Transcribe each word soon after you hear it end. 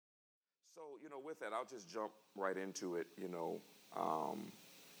With that, I'll just jump right into it.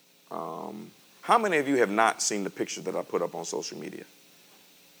 How many of you have not seen the picture that I put up on social media?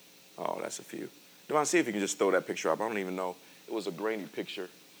 Oh, that's a few. Devon, see if you can just throw that picture up. I don't even know. It was a grainy picture,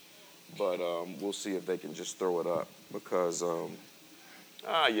 but we'll see if they can just throw it up because,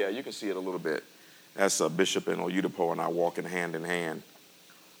 yeah, you can see it a little bit. That's Bishop and Oyedepo and I walking hand in hand.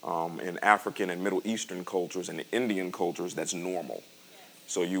 In African and Middle Eastern cultures and Indian cultures, that's normal.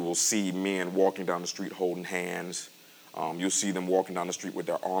 So you will see men walking down the street holding hands. You'll see them walking down the street with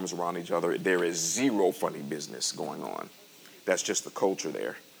their arms around each other. There is zero funny business going on. That's just the culture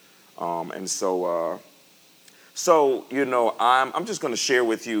there. I'm just going to share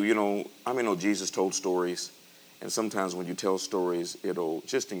with you, Jesus told stories. And sometimes when you tell stories, it'll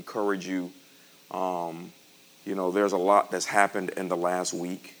just encourage you. There's a lot that's happened in the last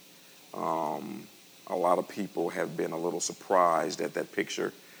week. A lot of people have been a little surprised at that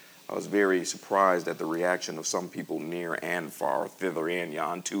picture. I was very surprised at the reaction of some people near and far, thither and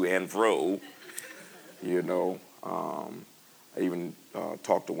yon, to and fro. I even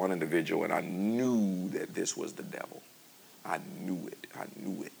talked to one individual, and I knew that this was the devil. I knew it.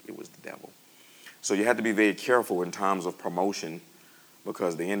 It was the devil. So you had to be very careful in times of promotion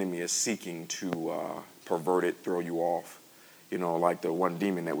because the enemy is seeking to pervert it, throw you off. Like the one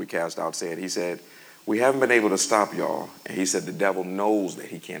demon that we cast out said, he said, "We haven't been able to stop y'all." And he said, "The devil knows that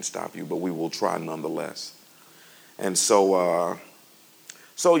he can't stop you, but we will try nonetheless." And I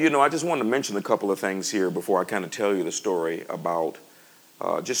just wanted to mention a couple of things here before I kind of tell you the story about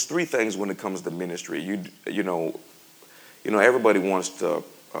just three things when it comes to ministry. Everybody wants to,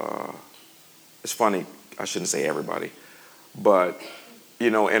 it's funny, I shouldn't say everybody, but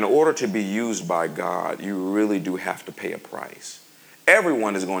in order to be used by God, you really do have to pay a price.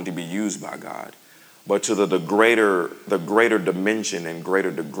 Everyone is going to be used by God, but to the greater dimension and greater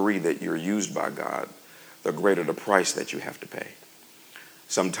degree that you're used by God, the greater the price that you have to pay.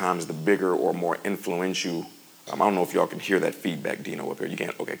 Sometimes the bigger or more influential, I don't know if y'all can hear that feedback, Dino, up here. You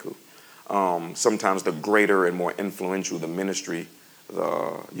can't? Okay, cool. Sometimes the greater and more influential the ministry,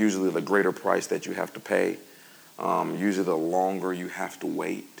 usually the greater price that you have to pay. Usually the longer you have to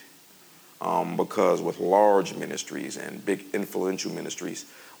wait. Because with large ministries and big influential ministries,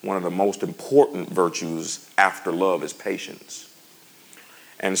 one of the most important virtues after love is patience.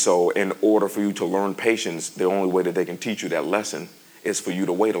 And so in order for you to learn patience, the only way that they can teach you that lesson is for you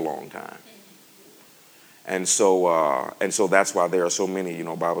to wait a long time. And so that's why there are so many,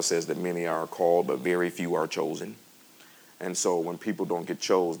 Bible says that many are called, but very few are chosen. And so when people don't get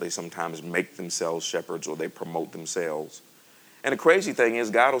chose, they sometimes make themselves shepherds or they promote themselves. And the crazy thing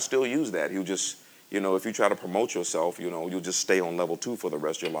is God will still use that. He'll just, if you try to promote yourself, you'll just stay on level 2 for the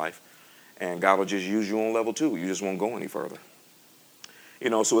rest of your life. And God will just use you on level 2. You just won't go any further.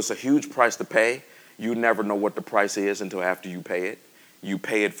 So it's a huge price to pay. You never know what the price is until after you pay it. You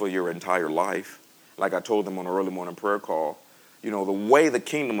pay it for your entire life. Like I told them on an early morning prayer call, the way the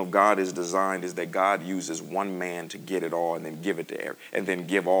kingdom of God is designed is that God uses one man to get it all and then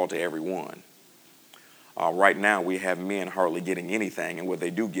give all to everyone. Right now we have men hardly getting anything, and what they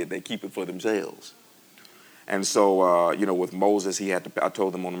do get, they keep it for themselves. And so, with Moses, I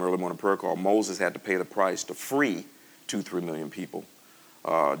told them on an early morning prayer call, Moses had to pay the price to free 2-3 million people.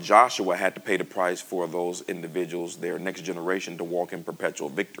 Joshua had to pay the price for those individuals, their next generation, to walk in perpetual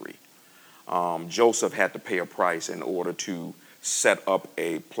victory. Joseph had to pay a price in order to set up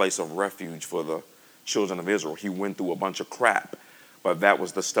a place of refuge for the children of Israel. He went through a bunch of crap, but that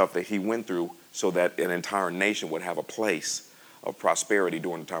was the stuff that he went through so that an entire nation would have a place of prosperity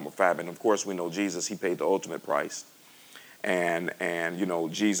during the time of famine. Of course, we know Jesus, he paid the ultimate price. And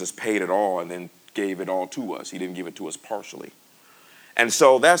Jesus paid it all and then gave it all to us. He didn't give it to us partially. And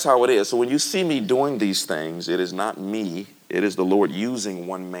so that's how it is. So when you see me doing these things, it is not me. It is the Lord using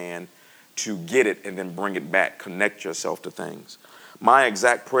one man to get it and then bring it back, connect yourself to things. My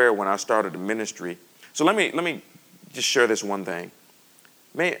exact prayer when I started the ministry. So let me just share this one thing.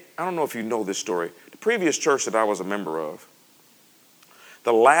 I don't know if you know this story. The previous church that I was a member of,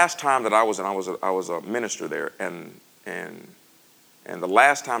 the last time that I was a minister there, and the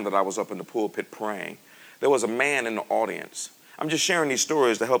last time that I was up in the pulpit praying, there was a man in the audience. I'm just sharing these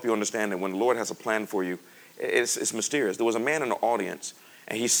stories to help you understand that when the Lord has a plan for you, it's mysterious. There was a man in the audience,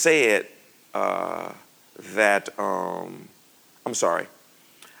 and he said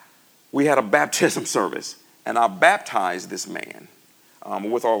we had a baptism service, and I baptized this man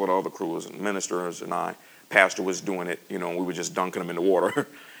with all of the other crews and ministers, and pastor was doing it, we were just dunking him in the water.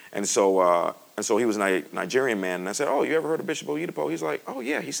 And so he was a Nigerian man, and I said, "Oh, you ever heard of Bishop Oyedepo?" He's like, "Oh,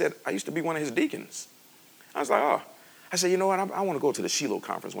 yeah." He said, "I used to be one of his deacons." I was like, "Oh." I said, you know what, I want to go to the Shiloh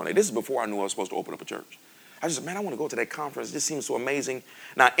conference one day. This is before I knew I was supposed to open up a church. I just said, man, I want to go to that conference. This seems so amazing.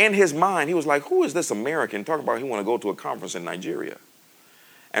 Now, in his mind, he was like, who is this American talking about he want to go to a conference in Nigeria?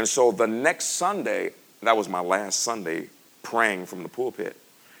 And so the next Sunday, that was my last Sunday praying from the pulpit.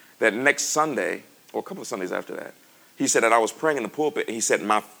 That next Sunday, or a couple of Sundays after that, he said that I was praying in the pulpit, and he said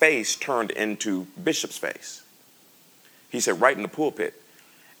my face turned into Bishop's face. He said right in the pulpit.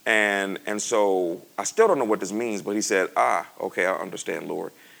 And so I still don't know what this means, but he said, okay, I understand,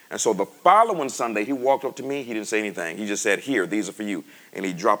 Lord. And so the following Sunday, he walked up to me. He didn't say anything. He just said, here, these are for you. And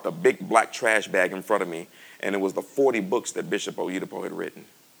he dropped a big black trash bag in front of me, and it was the 40 books that Bishop Oyedepo had written.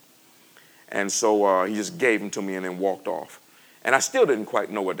 And so he just gave them to me and then walked off. And I still didn't quite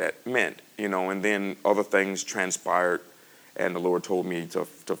know what that meant, and then other things transpired, and the Lord told me to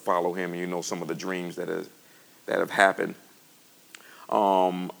follow him, and some of the dreams that have happened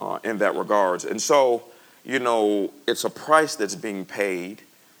in that regards. And so, it's a price that's being paid.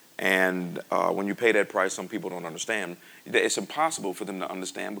 And when you pay that price, some people don't understand. It's impossible for them to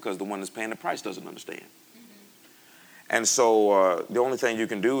understand because the one that's paying the price doesn't understand. Mm-hmm. And so the only thing you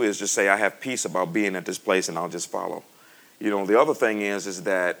can do is just say, I have peace about being at this place, and I'll just follow. The other thing is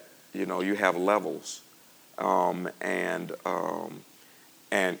that, you have levels. And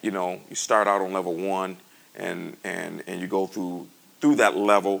you start out on level 1 and you go through that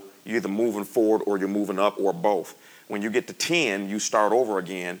level. You're either moving forward or you're moving up or both. When you get to 10, you start over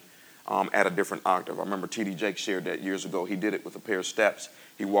again at a different octave. I remember T.D. Jakes shared that years ago. He did it with a pair of steps.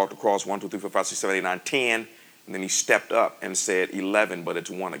 He walked across 1, 2, 3, 4, 5, 6, 7, 8, 9, 10, and then he stepped up and said 11, but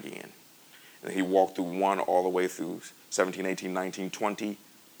it's 1 again. And he walked through 1 all the way through 17, 18, 19, 20,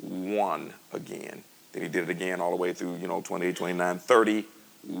 1 again. Then he did it again all the way through, 28, 29, 30,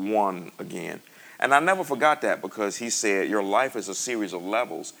 1 again. And I never forgot that because he said, your life is a series of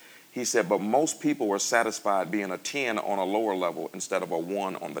levels. He said, but most people are satisfied being a 10 on a lower level instead of a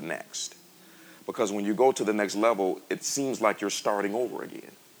 1 on the next. Because when you go to the next level, it seems like you're starting over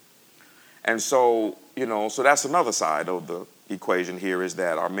again. And so, so that's another side of the equation here is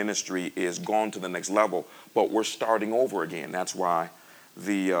that our ministry is gone to the next level, but we're starting over again. That's why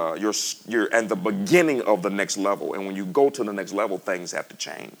you're at the beginning of the next level. And when you go to the next level, things have to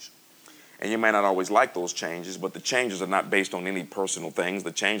change. And you may not always like those changes, but the changes are not based on any personal things.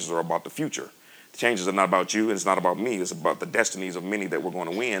 The changes are about the future. The changes are not about you, and it's not about me. It's about the destinies of many that we're going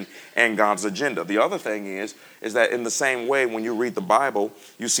to win and God's agenda. The other thing is that in the same way, when you read the Bible,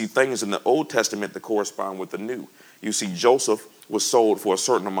 you see things in the Old Testament that correspond with the New. You see Joseph was sold for a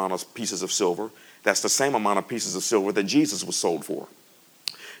certain amount of pieces of silver. That's the same amount of pieces of silver that Jesus was sold for.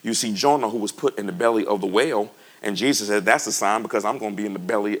 You see Jonah, who was put in the belly of the whale, and Jesus said, that's a sign because I'm going to be in the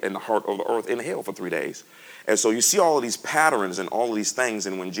belly and the heart of the earth in hell for 3 days. And so you see all of these patterns and all of these things.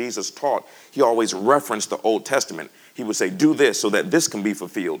 And when Jesus taught, he always referenced the Old Testament. He would say, do this so that this can be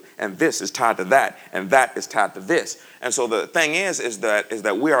fulfilled. And this is tied to that. And that is tied to this. And so the thing is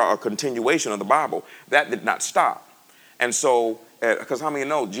that we are a continuation of the Bible. That did not stop. And so, because how many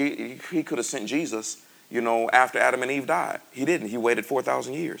know he could have sent Jesus, after Adam and Eve died. He didn't. He waited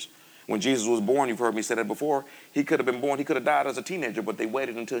 4,000 years. When Jesus was born, you've heard me say that before, he could have been born, he could have died as a teenager, but they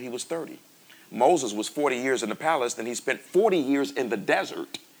waited until he was 30. Moses was 40 years in the palace, then he spent 40 years in the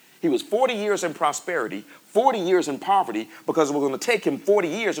desert. He was 40 years in prosperity, 40 years in poverty, because it was going to take him 40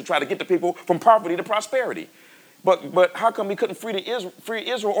 years to try to get the people from poverty to prosperity. But how come he couldn't free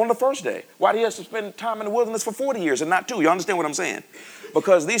Israel on the first day? Why did he have to spend time in the wilderness for 40 years and not 2? You understand what I'm saying?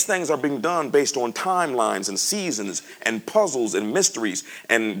 Because these things are being done based on timelines and seasons and puzzles and mysteries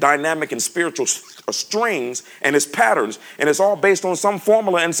and dynamic and spiritual strings and its patterns. And it's all based on some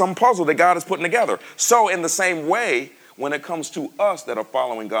formula and some puzzle that God is putting together. So in the same way, when it comes to us that are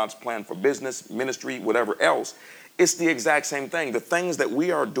following God's plan for business, ministry, whatever else, it's the exact same thing. The things that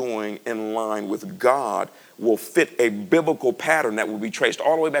we are doing in line with God will fit a biblical pattern that will be traced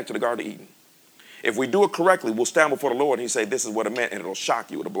all the way back to the Garden of Eden. If we do it correctly, we'll stand before the Lord and he'll say, this is what it meant, and it'll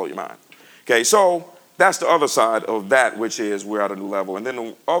shock you, it'll blow your mind. Okay, so that's the other side of that, which is we're at a new level. And then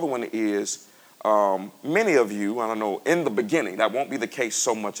the other one is many of you, I don't know, in the beginning, that won't be the case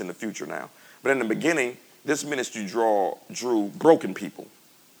so much in the future now, but in the beginning, this ministry drew broken people.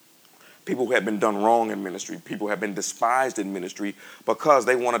 People who had been done wrong in ministry, people who had been despised in ministry because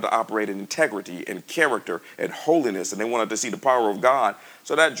they wanted to operate in integrity and character and holiness, and they wanted to see the power of God.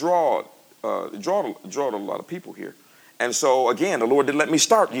 So that drawed a lot of people here. And so, again, the Lord didn't let me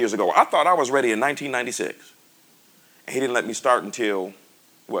start years ago. I thought I was ready in 1996. And he didn't let me start until,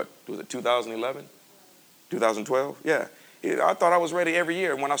 what, was it 2011? 2012? Yeah. I thought I was ready every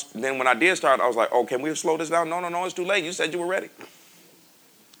year. And when I did start, I was like, oh, can we slow this down? No, it's too late. You said you were ready.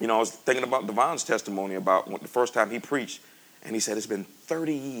 You know, I was thinking about Devon's testimony about the first time he preached, and he said, it's been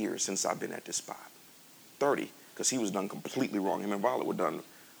 30 years since I've been at this spot. 30, because he was done completely wrong. Him and Violet were done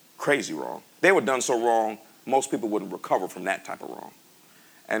crazy wrong. They were done so wrong, most people wouldn't recover from that type of wrong.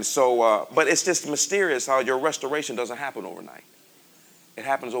 And so, but it's just mysterious how your restoration doesn't happen overnight. It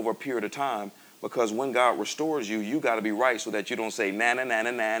happens over a period of time, because when God restores you, you got to be right so that you don't say, nah, nah, nah,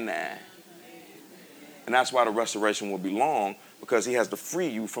 nah, nah, nah. And that's why the restoration will be long, because he has to free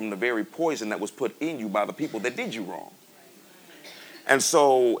you from the very poison that was put in you by the people that did you wrong. And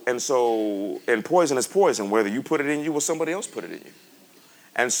poison is poison, whether you put it in you or somebody else put it in you.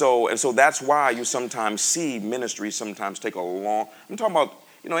 And so that's why you sometimes see ministries sometimes take a long, I'm talking about,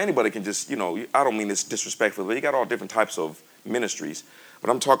 anybody can just, I don't mean this disrespectfully, but you got all different types of ministries, but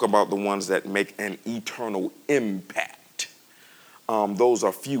I'm talking about the ones that make an eternal impact. Those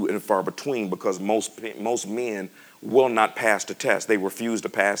are few and far between, because most men will not pass the test. They refuse to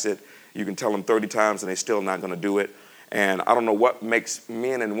pass it. You can tell them 30 times and they're still not going to do it. And I don't know what makes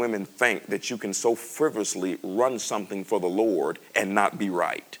men and women think that you can so frivolously run something for the Lord and not be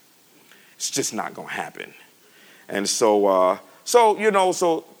right. It's just not going to happen. And so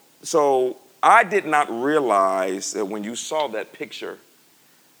I did not realize that when you saw that picture,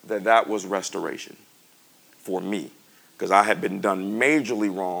 that was restoration for me, because I had been done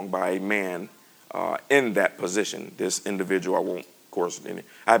majorly wrong by a man in that position. This individual, I won't, of course,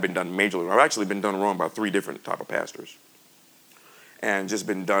 I've been done majorly wrong. I've actually been done wrong by 3 different type of pastors, and just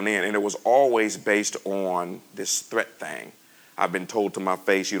been done in. And it was always based on this threat thing. I've been told to my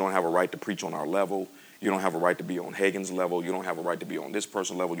face, you don't have a right to preach on our level. You don't have a right to be on Hagin's level. You don't have a right to be on this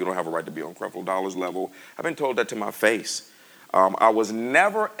person's level. You don't have a right to be on Creflo Dollar's level. I've been told that to my face. I was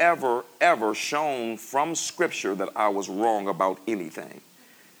never, ever, ever shown from Scripture that I was wrong about anything.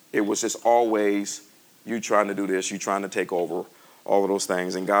 It was just always, you trying to do this, you trying to take over, all of those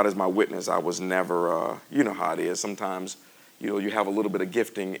things. And God is my witness. I was never, you know how it is. Sometimes, you have a little bit of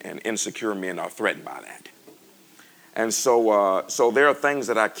gifting, and insecure men are threatened by that. And so there are things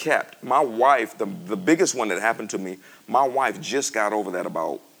that I kept. My wife, the biggest one that happened to me, my wife just got over that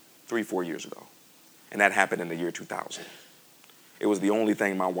about 3-4 years ago. And that happened in the year 2000. It was the only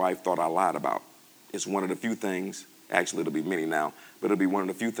thing my wife thought I lied about. It's one of the few things, actually it'll be many now, but it'll be one of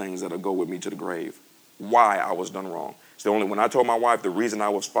the few things that'll go with me to the grave. Why I was done wrong. It's the only, when I told my wife the reason I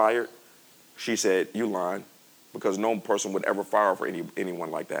was fired, she said, you lying, because no person would ever fire for anyone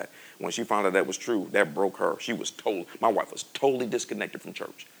like that. When she found out that was true, that broke her. My wife was totally disconnected from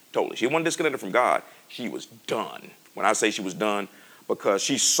church. Totally. She wasn't disconnected from God. She was done. When I say she was done, because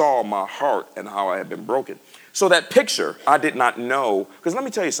she saw my heart and how I had been broken. So that picture, I did not know, because let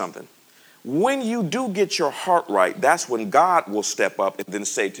me tell you something. When you do get your heart right, that's when God will step up and then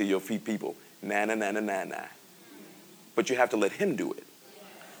say to your people, nah, nah, nah, nah, nah, nah. But you have to let him do it.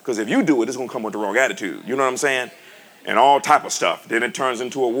 Because if you do it, it's going to come with the wrong attitude. You know what I'm saying? And all type of stuff. Then it turns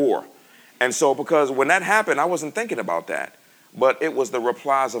into a war. And so because when that happened, I wasn't thinking about that. But it was the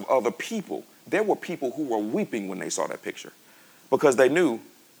replies of other people. There were people who were weeping when they saw that picture, because they knew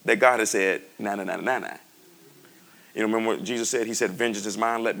that God had said, nah, nah, nah, nah, nah. Remember what Jesus said? He said, vengeance is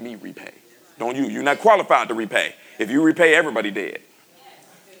mine, let me repay. Don't you. You're not qualified to repay. If you repay, everybody dead.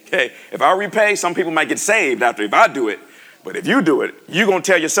 Okay? If I repay, some people might get saved after if I do it. But if you do it, you're going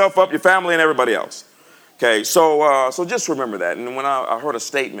to tear yourself up, your family, and everybody else. Okay, so just remember that. And when I heard a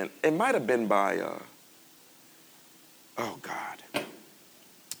statement, it might have been by,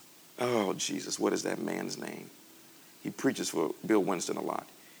 oh, Jesus, what is that man's name? He preaches for Bill Winston a lot.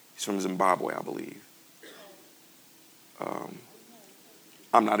 He's from Zimbabwe, I believe.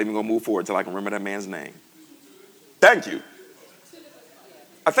 I'm not even going to move forward until I can remember that man's name. Thank you.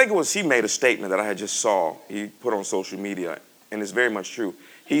 I think it was, he made a statement that I had just saw. He put on social media, and it's very much true.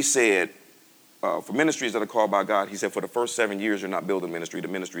 He said, for ministries that are called by God, he said, for the first 7 years, you're not building ministry. The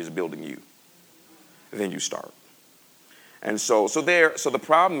ministry is building you. And then you start. And so the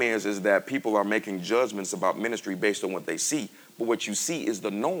problem is that people are making judgments about ministry based on what they see. But what you see is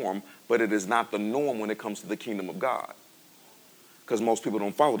the norm, but it is not the norm when it comes to the kingdom of God. Because most people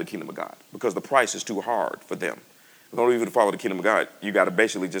don't follow the kingdom of God, because the price is too hard for them. In order even to follow the kingdom of God, you got to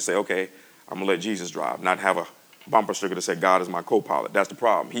basically just say, okay, I'm going to let Jesus drive, not have a bumper sticker to say God is my co-pilot. That's the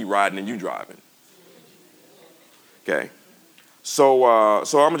problem. He riding and you driving. Okay. So I'm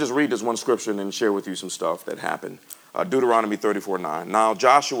going to just read this one scripture and then share with you some stuff that happened. Deuteronomy 34:9. Now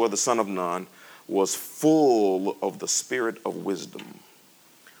Joshua, the son of Nun, was full of the spirit of wisdom,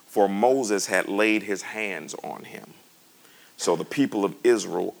 for Moses had laid his hands on him. So the people of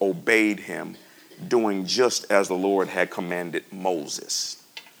Israel obeyed him, doing just as the Lord had commanded Moses.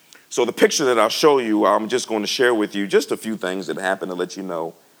 So the picture that I'll show you, I'm just going to share with you just a few things that happened to let you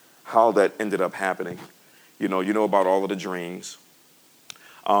know how that ended up happening. You know about all of the dreams.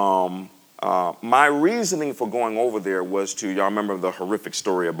 My reasoning for going over there was y'all remember the horrific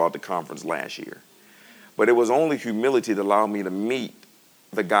story about the conference last year. But it was only humility that allowed me to meet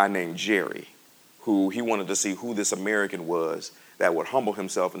the guy named Jerry, who he wanted to see who this American was that would humble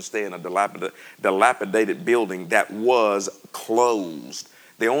himself and stay in a dilapidated building that was closed.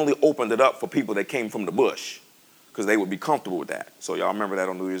 They only opened it up for people that came from the bush because they would be comfortable with that. So y'all remember that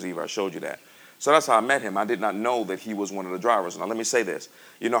on New Year's Eve, I showed you that. So that's how I met him. I did not know that he was one of the drivers. Now let me say this.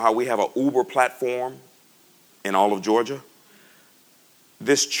 You know how we have an Uber platform in all of Georgia?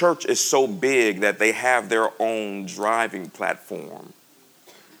 This church is so big that they have their own driving platform.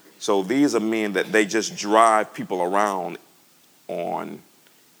 So these are men that they just drive people around on.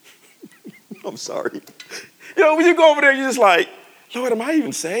 I'm sorry. You know, when you go over there, you're just like, Lord, am I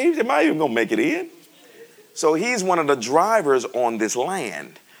even saved? Am I even going to make it in? So he's one of the drivers on this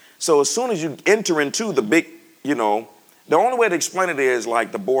land. So as soon as you enter into the big, the only way to explain it is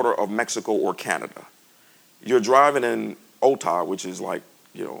like the border of Mexico or Canada. You're driving in Ota, which is like,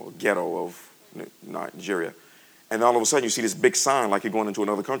 a ghetto of Nigeria. And all of a sudden you see this big sign like you're going into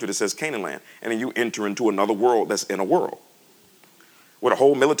another country that says Canaan land. And then you enter into another world that's in a world with a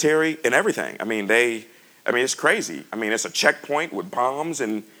whole military and everything. It's crazy. It's a checkpoint with bombs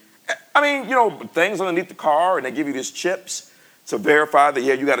and, things underneath the car, and they give you these chips to verify that,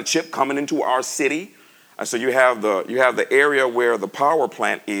 you got a chip coming into our city. And so you have the area where the power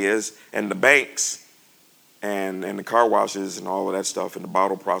plant is and the banks and the car washes and all of that stuff and the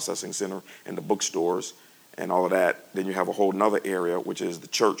bottle processing center and the bookstores and all of that. Then you have a whole nother area, which is the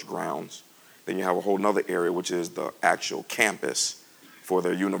church grounds. Then you have a whole nother area, which is the actual campus for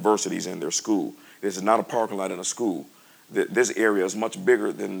their universities and their school. This is not a parking lot in a school. This area is much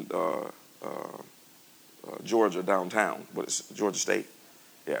bigger than Georgia downtown. What is Georgia State?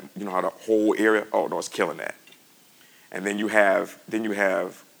 Yeah, you know how the whole area. Oh no, it's killing that. And then you have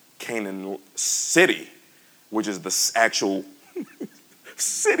Canaan City, which is the actual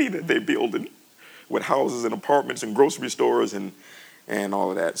city that they're building with houses and apartments and grocery stores and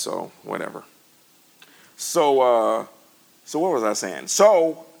all of that. So whatever. So what was I saying?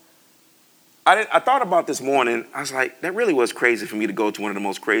 So I thought about this morning. I was like, that really was crazy for me to go to one of the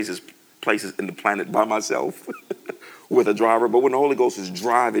most craziest places in the planet by myself with a driver. But when the Holy Ghost is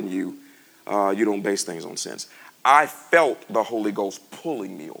driving you, you don't base things on sense. I felt the Holy Ghost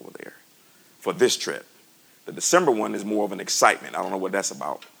pulling me over there for this trip. The December one is more of an excitement. I don't know what that's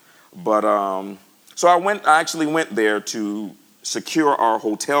about. But so I actually went there to secure our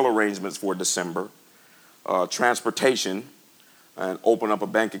hotel arrangements for December, transportation, and open up a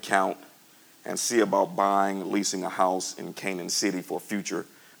bank account and see about leasing a house in Canaan City for future,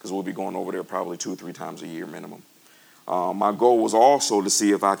 because we'll be going over there probably 2 or 3 times a year minimum. My goal was also to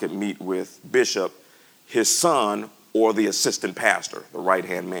see if I could meet with Bishop, his son, or the assistant pastor, the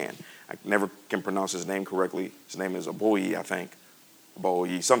right-hand man. I never can pronounce his name correctly. His name is Aboyi, I think.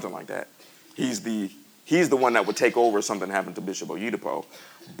 Aboyi, something like that. He's the one that would take over if something happened to Bishop Oyedepo,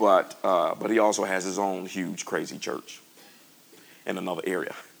 but he also has his own huge, crazy church in another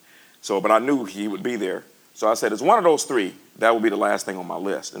area. But I knew he would be there. So I said, it's one of those 3. That would be the last thing on my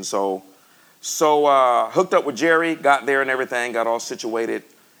list. And so hooked up with Jerry, got there and everything, got all situated.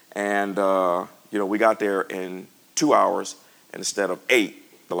 And, we got there in 2 hours instead of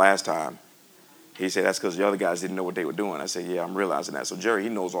 8 the last time. He said, that's because the other guys didn't know what they were doing. I said, yeah, I'm realizing that. So Jerry, he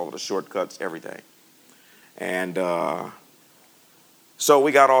knows all of the shortcuts, everything. And so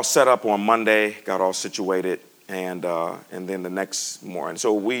we got all set up on Monday, got all situated. And then the next morning,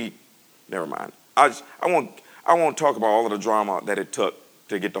 never mind. I won't talk about all of the drama that it took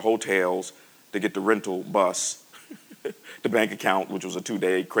to get the hotels, to get the rental bus, the bank account, which was a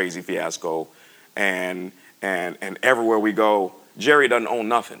 2-day crazy fiasco, and everywhere we go, Jerry doesn't own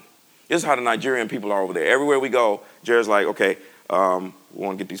nothing. This is how the Nigerian people are over there. Everywhere we go, Jerry's like, okay, we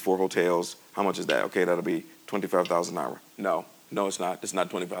want to get these 4 hotels. How much is that? Okay, that'll be 25,000 naira. No, it's not. It's not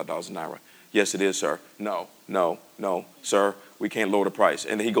 25,000 naira. Yes, it is, sir. No, sir. We can't lower the price.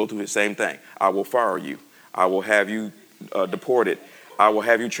 And then he go through his same thing. I will fire you. I will have you deported. I will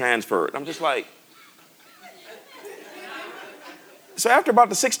have you transferred. I'm just like. So after about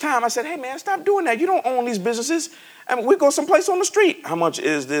the 6th time, I said, hey, man, stop doing that. You don't own these businesses. We go someplace on the street. How much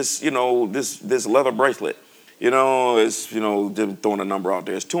is this, this leather bracelet? It's, them throwing a number out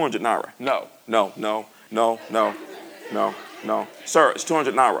there. It's 200 naira. No. Sir, it's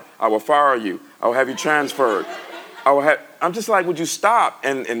 200 naira. I will fire you. I will have you transferred. I'm just like, would you stop?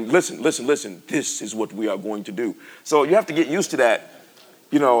 And listen. This is what we are going to do. So you have to get used to that.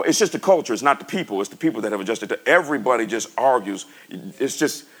 It's just the culture. It's not the people. It's the people that have adjusted to everybody just argues. It's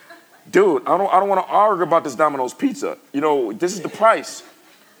just, dude, I don't want to argue about this Domino's pizza. You know, this is the price.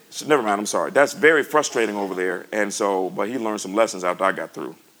 So, never mind, I'm sorry. That's very frustrating over there. And so, but he learned some lessons after I got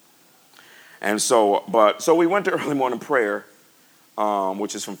through. And so, so we went to early morning prayer,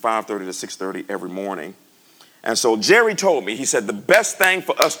 which is from 5:30 to 6:30 every morning. And so Jerry told me, he said, the best thing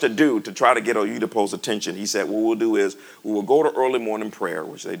for us to do to try to get Oyedepo's attention, he said, what we'll do is we will go to early morning prayer,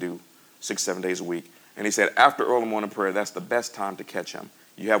 which they do 6-7 days a week. And he said, after early morning prayer, that's the best time to catch him.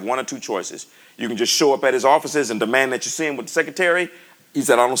 You have one or two choices. You can just show up at his offices and demand that you see him with the secretary. He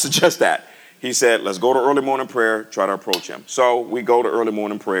said, I don't suggest that. He said, let's go to early morning prayer, try to approach him. So we go to early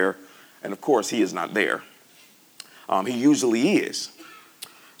morning prayer, and of course, he is not there. He usually is.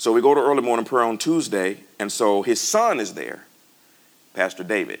 So we go to early morning prayer on Tuesday, and so his son is there, Pastor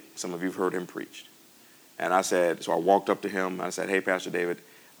David. Some of you have heard him preach. And I said, so I walked up to him, and I said, hey, Pastor David,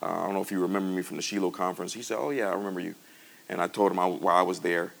 I don't know if you remember me from the Shiloh conference. He said, oh, yeah, I remember you. And I told him why I was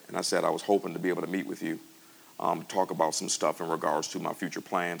there, and I said I was hoping to be able to meet with you, talk about some stuff in regards to my future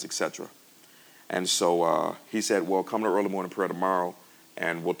plans, etc. And so he said, well, come to early morning prayer tomorrow,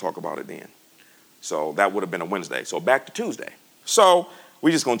 and we'll talk about it then. So that would have been a Wednesday. So back to Tuesday. So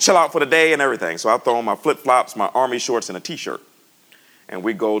we just going to chill out for the day and everything. So I throw on my flip-flops, my army shorts, and a T-shirt. And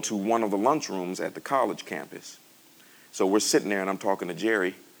we go to one of the lunchrooms at the college campus. So we're sitting there, and I'm talking to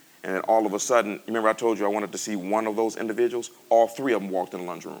Jerry. And then all of a sudden, remember I told you I wanted to see one of those individuals? All three of them walked in the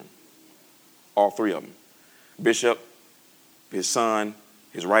lunchroom. All three of them. Bishop, his son,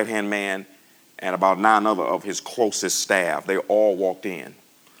 his right-hand man, and about 9 other of his closest staff. They all walked in.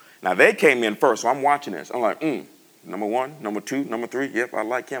 Now, they came in first, so I'm watching this. I'm like, number 1, number 2, number 3. Yep, I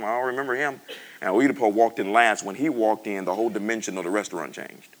like him. I all remember him. And Oyedepo walked in last. When he walked in, the whole dimension of the restaurant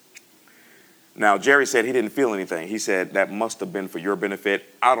changed. Now, Jerry said he didn't feel anything. He said that must have been for your benefit.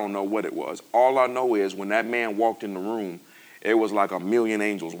 I don't know what it was. All I know is when that man walked in the room, it was like a million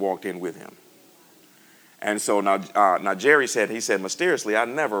angels walked in with him. And so now Jerry said, he said, mysteriously, I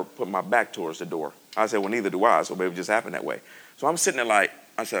never put my back towards the door. I said, well, neither do I, so maybe it just happened that way. So I'm sitting there like,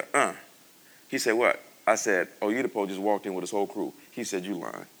 I said, He said, what? I said, Oyedepo just walked in with his whole crew. He said, you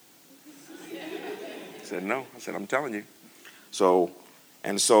lying. I said, no. I said, I'm telling you. So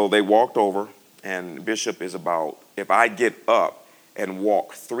they walked over, and Bishop is about, if I get up and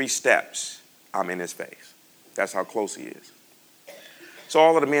walk 3 steps, I'm in his face. That's how close he is. So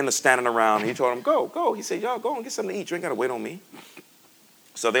all of the men are standing around. He told them, go. He said, y'all go and get something to eat. You ain't got to wait on me.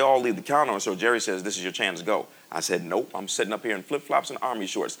 So they all leave the counter. And so Jerry says, this is your chance to go. I said, nope. I'm sitting up here in flip-flops and army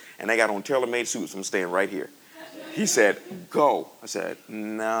shorts. And they got on tailor-made suits. I'm staying right here. He said, go. I said,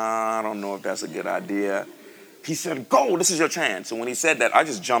 nah, I don't know if that's a good idea. He said, go. This is your chance. And when he said that, I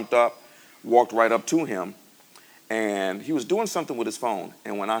just jumped up, walked right up to him. And he was doing something with his phone.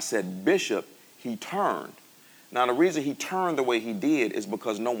 And when I said Bishop, he turned. Now, the reason he turned the way he did is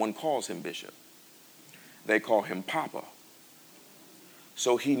because no one calls him Bishop. They call him Papa.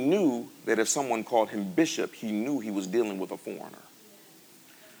 So he knew that if someone called him Bishop, he knew he was dealing with a foreigner.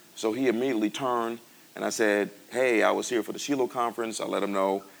 So he immediately turned, and I said, hey, I was here for the Shiloh conference. I let him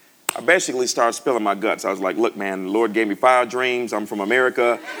know. I basically started spilling my guts. I was like, look, man, the Lord gave me 5 dreams. I'm from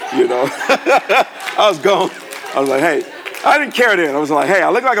America, you know. I was gone. I was like, hey, I didn't care then. I was like, hey, I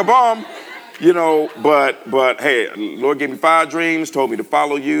look like a bum. You know, but hey, Lord gave me 5 dreams, told me to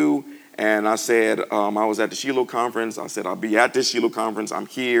follow you. And I said, I was at the Shiloh conference. I said, I'll be at this Shiloh conference. I'm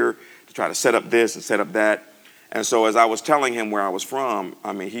here to try to set up this and set up that. And so as I was telling him where I was from,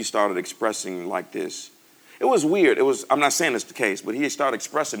 I mean, he started expressing like this. It was weird. I'm not saying it's the case, but he started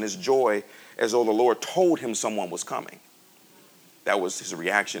expressing this joy as though the Lord told him someone was coming. That was his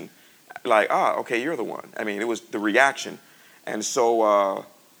reaction. Like, okay, you're the one. I mean, it was the reaction. And so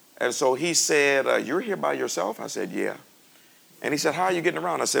he said, you're here by yourself? I said, yeah. And he said, how are you getting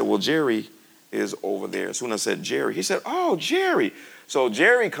around? I said, well, Jerry is over there. As soon as I said Jerry, he said, oh, Jerry. So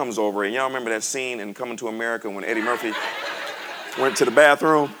Jerry comes over, and y'all remember that scene in Coming to America when Eddie Murphy went to the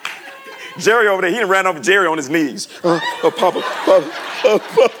bathroom? Jerry over there, he ran over Jerry on his knees. Papa.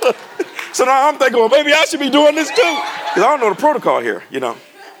 So now I'm thinking, well, maybe I should be doing this too. Because I don't know the protocol here, you know.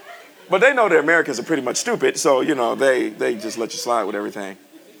 But they know that Americans are pretty much stupid, so, you know, they just let you slide with everything.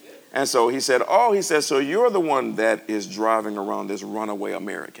 And so he said, so you're the one that is driving around this runaway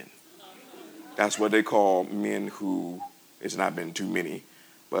American. That's what they call men who, it's not been too many,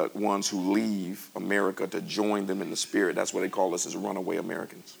 but ones who leave America to join them in the spirit. That's what they call us as runaway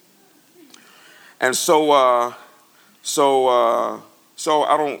Americans. And so I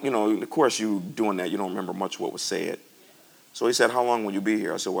don't, you know, of course you doing that, you don't remember much what was said. So he said, how long will you be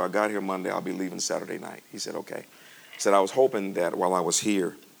here? I said, well, I got here Monday. I'll be leaving Saturday night. He said, okay. He said, I was hoping that while I was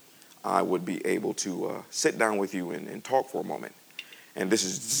here, I would be able to sit down with you and talk for a moment. And this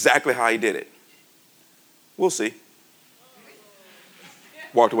is exactly how he did it. We'll see.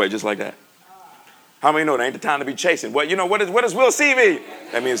 Walked away just like that. How many know it ain't the time to be chasing? Well, what does we'll see mean?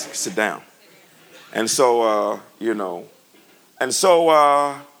 That means sit down. And so,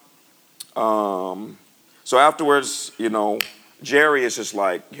 so afterwards, Jerry is just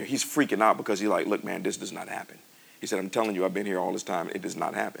like, he's freaking out because he's like, look, man, this does not happen. He said, I'm telling you, I've been here all this time. It does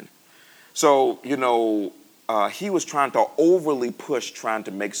not happen. So, he was trying to overly push, trying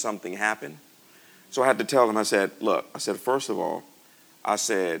to make something happen. So I had to tell him, I said, first of all, as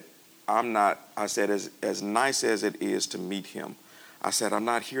nice as it is to meet him, I said, I'm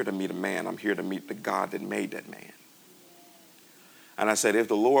not here to meet a man. I'm here to meet the God that made that man. And I said, if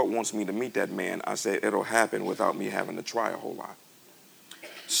the Lord wants me to meet that man, I said, it'll happen without me having to try a whole lot.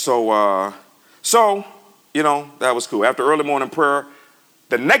 So, that was cool. After early morning prayer,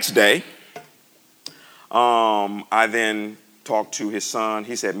 the next day, I then talked to his son.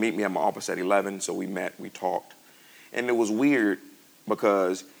 He said, meet me at my office at 11. So we met, we talked. And it was weird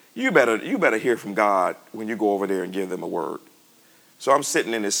because you better hear from God when you go over there and give them a word. So I'm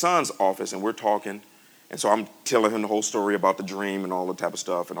sitting in his son's office and we're talking. And so I'm telling him the whole story about the dream and all the type of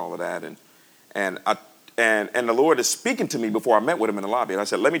stuff and all of that. And the Lord is speaking to me before I met with him in the lobby. And I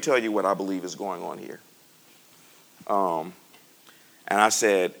said, let me tell you what I believe is going on here. And I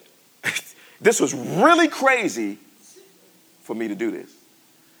said, this was really crazy for me to do this.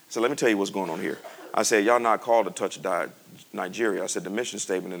 So let me tell you what's going on here. I said, y'all not called to touch Nigeria. I said, the mission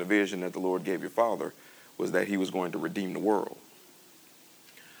statement and the vision that the Lord gave your father was that he was going to redeem the world.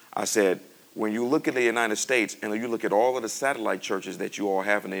 I said, when you look at the United States and you look at all of the satellite churches that you all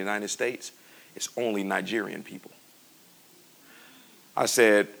have in the United States, it's only Nigerian people. I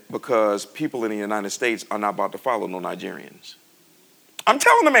said, because people in the United States are not about to follow no Nigerians. I'm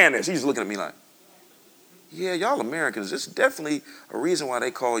telling the man this. He's looking at me like, yeah, y'all Americans, this is definitely a reason why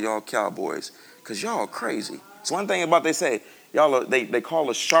they call y'all cowboys, because y'all are crazy. It's one thing about they say, they call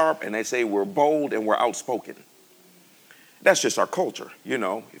us sharp and they say we're bold and we're outspoken. That's just our culture,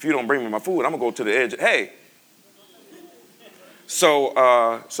 If you don't bring me my food, I'm going to go to the edge. Hey. So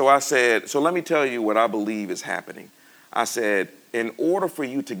I said, so let me tell you what I believe is happening. I said, in order for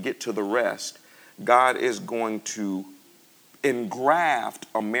you to get to the rest, God is going to engraft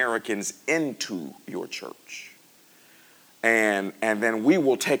Americans into your church. And then we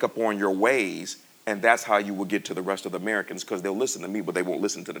will take upon your ways, and that's how you will get to the rest of the Americans, because they'll listen to me, but they won't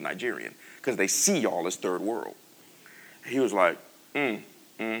listen to the Nigerian, because they see y'all as third world. He was like,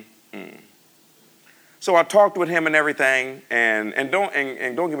 So I talked with him and everything, and don't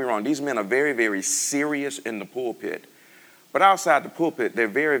get me wrong, these men are very, very serious in the pulpit. But outside the pulpit, they're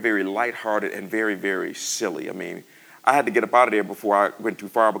very, very lighthearted and very, very silly. I mean, I had to get up out of there before I went too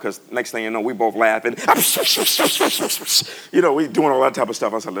far, because next thing you know, we both laughing. We doing all that type of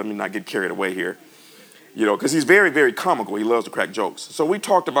stuff. I said, let me not get carried away here. Because he's very, very comical. He loves to crack jokes. So we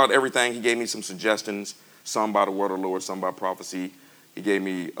talked about everything. He gave me some suggestions, some by the word of the Lord, some by prophecy.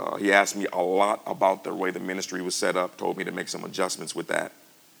 He asked me a lot about the way the ministry was set up, told me to make some adjustments with that.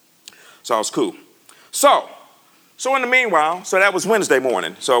 So I was cool. So in the meanwhile, so that was Wednesday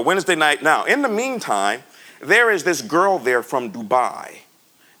morning. So Wednesday night. Now, in the meantime, there is this girl there from Dubai.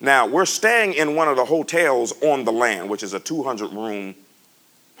 Now, we're staying in one of the hotels on the land, which is a 200-room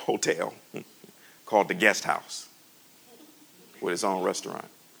hotel called the Guest House with its own restaurant.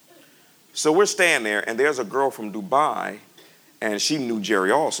 So we're staying there, and there's a girl from Dubai, and she knew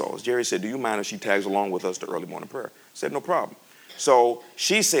Jerry also. Jerry said, do you mind if she tags along with us to early morning prayer? I said, no problem. So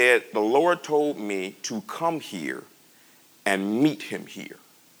she said, the Lord told me to come here and meet him here.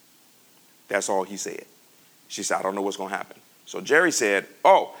 That's all he said. She said, I don't know what's going to happen. So Jerry said,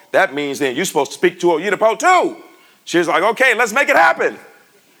 oh, that means then you're supposed to speak to Oyedepo too. She was like, okay, let's make it happen.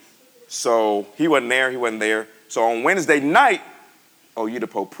 So he wasn't there. So on Wednesday night,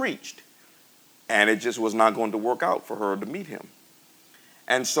 Oyedepo preached. And it just was not going to work out for her to meet him.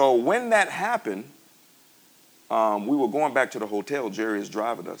 And so when that happened, we were going back to the hotel. Jerry is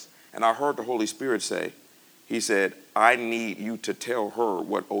driving us. And I heard the Holy Spirit say, he said, I need you to tell her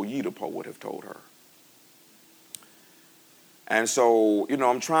what Oyedepo would have told her. And so,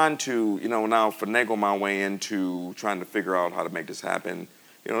 I'm trying to, now finagle my way into trying to figure out how to make this happen.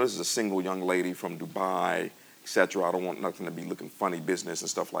 This is a single young lady from Dubai, etc. I don't want nothing to be looking funny business and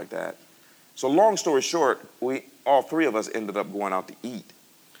stuff like that. So long story short, all three of us ended up going out to eat.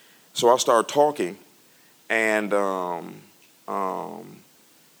 So I started talking, and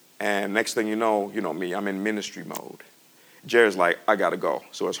next thing you know me, I'm in ministry mode. Jerry's like, I gotta go.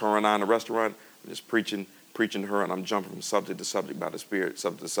 So it's her and I in the restaurant. I'm just preaching to her, and I'm jumping from subject to subject by the Spirit,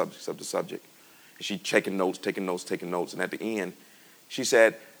 subject to subject. And she's taking notes. And at the end, She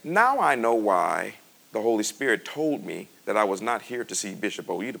said, now I know why the Holy Spirit told me that I was not here to see Bishop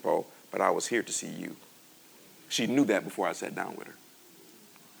Oyedepo, but I was here to see you. She knew that before I sat down with her.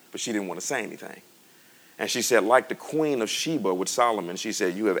 But she didn't want to say anything. And she said, like the Queen of Sheba with Solomon, she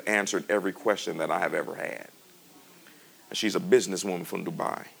said, you have answered every question that I have ever had. And she's a businesswoman from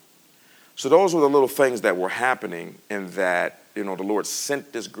Dubai. So those were the little things that were happening, in that, the Lord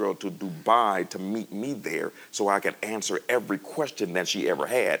sent this girl to Dubai to meet me there so I could answer every question that she ever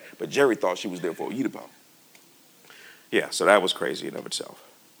had. But Jerry thought she was there for Oyedepo. Yeah, so that was crazy in of itself.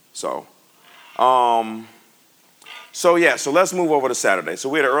 So let's move over to Saturday. So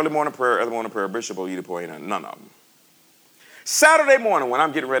we had an early morning prayer, Bishop Oyedepo, ain't none of them. Saturday morning, when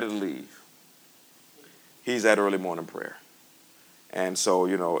I'm getting ready to leave, he's at early morning prayer. And so,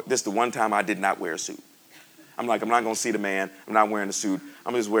 this is the one time I did not wear a suit. I'm like, I'm not going to see the man. I'm not wearing a suit.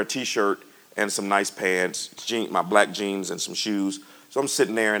 I'm just wear a T-shirt and some nice pants, my black jeans and some shoes. So I'm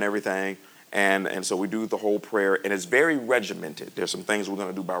sitting there and everything. And so we do the whole prayer, and it's very regimented. There's some things we're going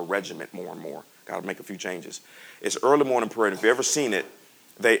to do by regiment more and more. Got to make a few changes. It's early morning prayer, and if you've ever seen it,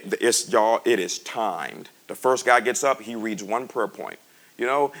 it is timed. The first guy gets up, he reads one prayer point.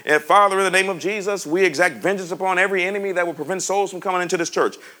 And Father, in the name of Jesus, we exact vengeance upon every enemy that will prevent souls from coming into this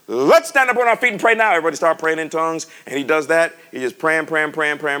church. Let's stand up on our feet and pray now. Everybody start praying in tongues, and he does that. He's just praying,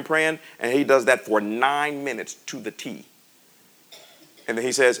 and he does that for 9 minutes to the T. And then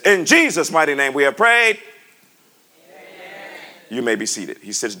he says, in Jesus' mighty name we have prayed. Amen. You may be seated.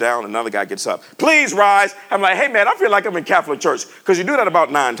 He sits down, another guy gets up. Please rise. I'm like, hey, man, I feel like I'm in Catholic church, because you do that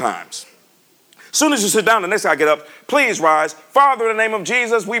about 9 times. As soon as you sit down, the next guy get up. Please rise. Father, in the name of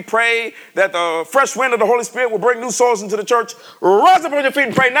Jesus, we pray that the fresh wind of the Holy Spirit will bring new souls into the church. Rise up on your feet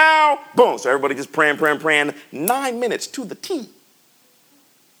and pray now. Boom. So everybody just praying. 9 minutes to the T.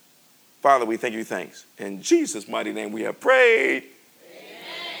 Father, we thank you, thanks. In Jesus' mighty name we have prayed.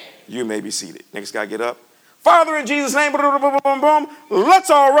 You may be seated. Next guy get up. Father, in Jesus' name, boom, boom, boom, boom, let's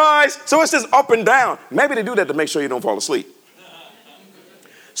all rise. So it's just up and down. Maybe they do that to make sure you don't fall asleep.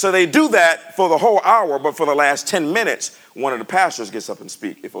 So they do that for the whole hour, but for the last 10 minutes, one of the pastors gets up and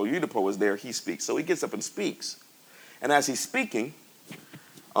speaks. If Oyedepo is there, he speaks. So he gets up and speaks. And as he's speaking,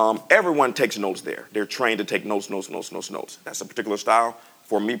 everyone takes notes there. They're trained to take notes. That's a particular style.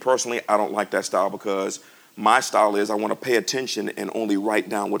 For me personally, I don't like that style, because my style is I want to pay attention and only write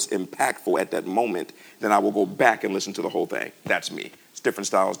down what's impactful at that moment. Then I will go back and listen to the whole thing. That's me. It's different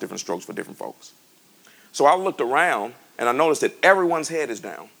styles, different strokes for different folks. So I looked around and I noticed that everyone's head is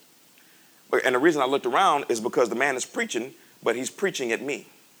down. And the reason I looked around is because the man is preaching, but he's preaching at me.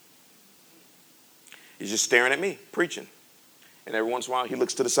 He's just staring at me, preaching. And every once in a while he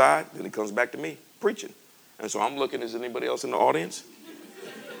looks to the side, then he comes back to me, preaching. And so I'm looking, is anybody else in the audience?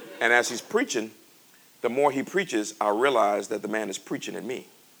 And as he's preaching, the more he preaches, I realize that the man is preaching at me.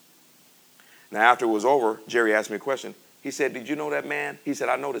 Now, after it was over, Jerry asked me a question. He said, did you know that man? He said,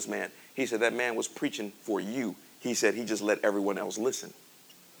 I know this man. He said, that man was preaching for you. He said, he just let everyone else listen.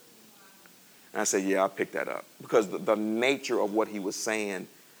 And I said, yeah, I picked that up. Because the nature of what he was saying,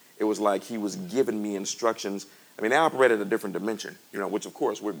 it was like he was giving me instructions. I mean, they operate at a different dimension, which, of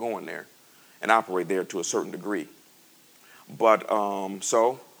course, we're going there and operate there to a certain degree. But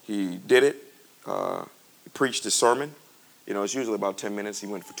so he did it. He preached his sermon. It's usually about 10 minutes. He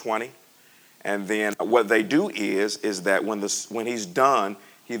went for 20. And then what they do is that when he's done,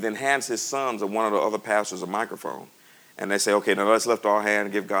 he then hands his sons or one of the other pastors a microphone. And they say, okay, now let's lift our hand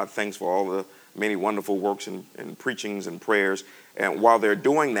and give God thanks for all the many wonderful works and preachings and prayers. And while they're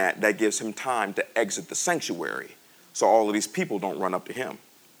doing that, that gives him time to exit the sanctuary so all of these people don't run up to him.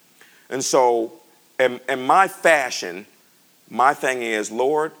 And so in my fashion, my thing is,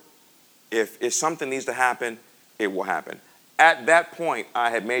 Lord, if something needs to happen, it will happen. At that point, I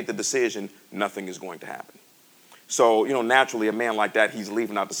had made the decision, nothing is going to happen. So, naturally, a man like that, he's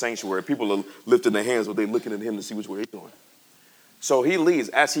leaving out the sanctuary. People are lifting their hands, but they're looking at him to see which way he's going. So he leaves.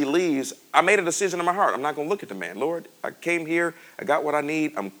 As he leaves, I made a decision in my heart. I'm not going to look at the man. Lord, I came here. I got what I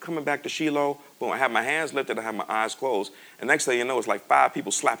need. I'm coming back to Shiloh. Boom, I have my hands lifted. I have my eyes closed. And next thing you know, it's like 5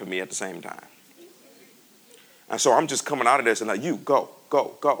 people slapping me at the same time. And so I'm just coming out of this and like, you, go.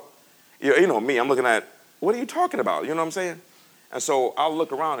 You know me, I'm looking at, what are you talking about? You know what I'm saying? And so I'll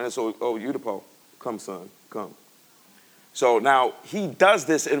look around and so, Oyedepo, come son, come. So now he does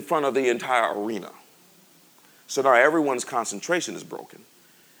this in front of the entire arena. So now everyone's concentration is broken.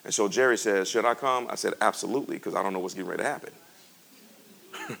 And so Jerry says, should I come? I said, absolutely, because I don't know what's getting ready to happen.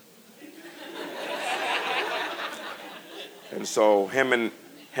 And so him and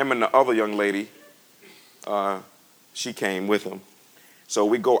the other young lady, she came with him. So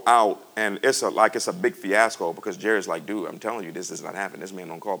we go out, and it's a big fiasco because Jerry's like, dude, I'm telling you, this is not happening. This man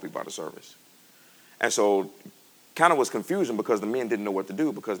don't call people out of service. And so kind of was confusion because the men didn't know what to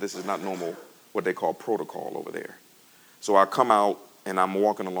do because this is not normal, what they call protocol over there. So I come out, and I'm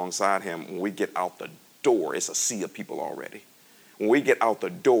walking alongside him. When we get out the door, it's a sea of people already. When we get out the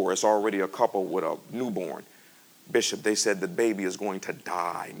door, it's already a couple with a newborn. Bishop, they said the baby is going to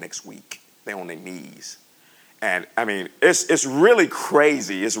die next week. They're on their knees. And I mean, it's really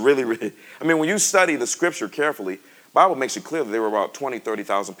crazy. It's really, I mean, when you study the scripture carefully, the Bible makes it clear that there were about 20,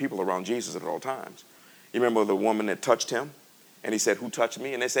 30,000 people around Jesus at all times. You remember the woman that touched him? And he said, who touched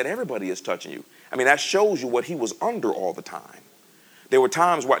me? And they said, everybody is touching you. I mean, that shows you what he was under all the time. There were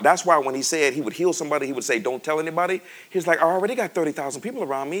times that's why when he said he would heal somebody, he would say, don't tell anybody. He's like, I already got 30,000 people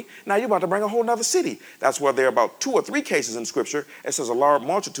around me. Now you're about to bring a whole nother city. That's why there are about 2 or 3 cases in scripture. It says a large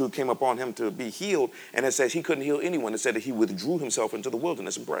multitude came upon him to be healed. And it says he couldn't heal anyone. It said that he withdrew himself into the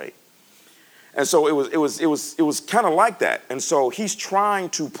wilderness and prayed. And so it was kind of like that. And so he's trying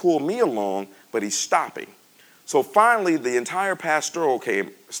to pull me along, but he's stopping. So finally, the entire pastoral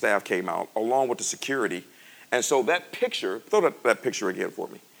staff came out along with the security. And so that picture, throw that picture again for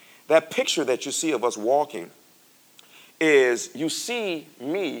me. That picture that you see of us walking is you see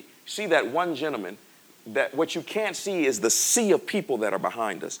me, see that one gentleman, that what you can't see is the sea of people that are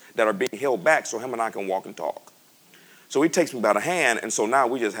behind us that are being held back so him and I can walk and talk. So he takes me by the hand, and so now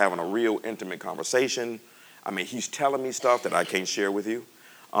we're just having a real intimate conversation. I mean, he's telling me stuff that I can't share with you.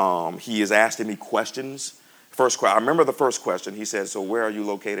 He is asking me questions. I remember the first question. He said, so where are you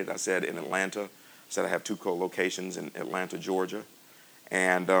located? I said, in Atlanta. Said I have 2 co-locations in Atlanta, Georgia.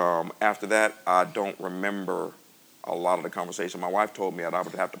 And after that, I don't remember a lot of the conversation. My wife told me that I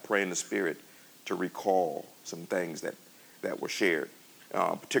would have to pray in the spirit to recall some things that were shared.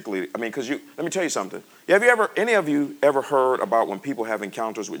 Particularly, I mean, because let me tell you something. Any of you ever heard about when people have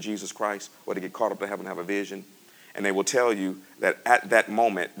encounters with Jesus Christ, or they get caught up to heaven and have a vision, and they will tell you that at that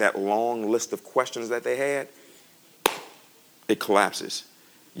moment, that long list of questions that they had, it collapses.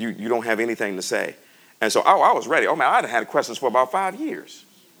 You don't have anything to say. And so I was ready. Oh, man, I'd had questions for about 5 years.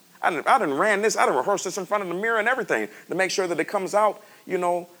 I done ran this. I done rehearsed this in front of the mirror and everything to make sure that it comes out,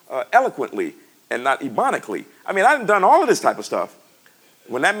 eloquently and not ebonically. I mean, I done all of this type of stuff.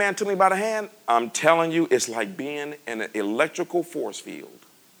 When that man took me by the hand, I'm telling you, it's like being in an electrical force field.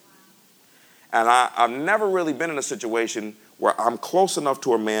 And I've never really been in a situation where I'm close enough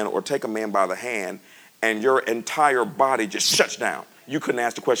to a man or take a man by the hand and your entire body just shuts down. You couldn't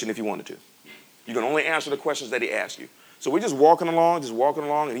ask the question if you wanted to. You can only answer the questions that he asked you. So we're just walking along,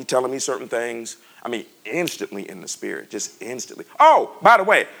 and he's telling me certain things. I mean, instantly in the spirit, just instantly. Oh, by the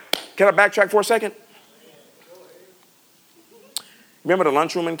way, can I backtrack for a second? Remember the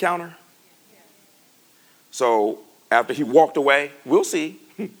lunchroom encounter? So after he walked away, we'll see.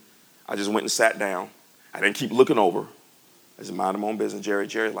 I just went and sat down. I didn't keep looking over. I just minded my own business.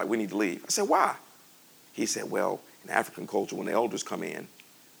 Jerry's like, we need to leave. I said, why? He said, well, in African culture, when the elders come in,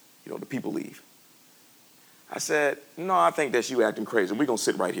 the people leave. I said, no, I think that's you acting crazy. We're going to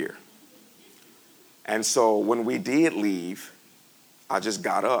sit right here. And so when we did leave, I just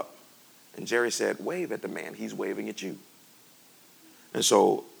got up. And Jerry said, wave at the man. He's waving at you. And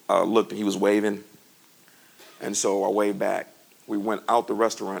so I looked, and he was waving. And so I waved back. We went out the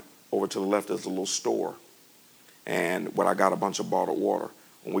restaurant. Over to the left, there's a little store. And I got a bunch of bottled water.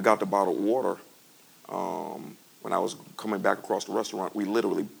 When we got the bottled water, when I was coming back across the restaurant, we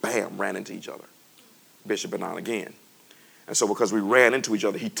literally, bam, ran into each other. Bishop and I again. And so because we ran into each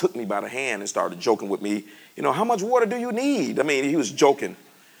other, he took me by the hand and started joking with me. How much water do you need? I mean, he was joking.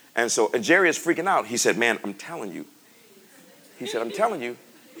 And Jerry is freaking out. He said, man, I'm telling you. He said, I'm telling you.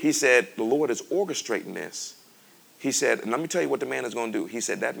 He said, the Lord is orchestrating this. He said, and let me tell you what the man is going to do. He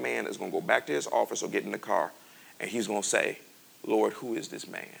said, that man is going to go back to his office or get in the car, and he's going to say, Lord, who is this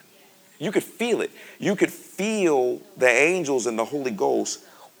man? You could feel it. You could feel the angels and the Holy Ghost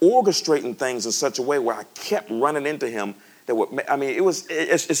orchestrating things in such a way where I kept running into him. I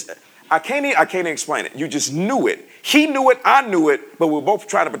can't even explain it. You just knew it. He knew it. I knew it. But we were both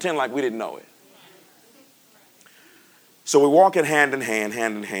trying to pretend like we didn't know it. So we're walking hand in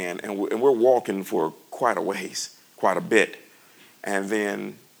hand, and we're walking for quite a ways, quite a bit. And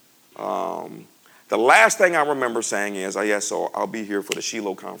then the last thing I remember saying is, so I'll be here for the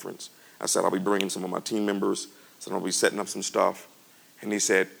Shiloh conference. I said, I'll be bringing some of my team members. So I'll be setting up some stuff. And he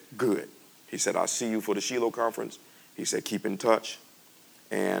said, good. He said, I'll see you for the Shiloh conference. He said, keep in touch.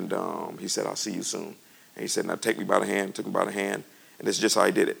 And he said, I'll see you soon. And he said, now take me by the hand. Took me by the hand. And this is just how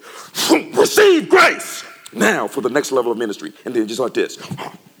he did it. Receive grace now for the next level of ministry. And then just like this.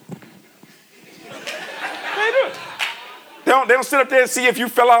 They don't sit up there and see if you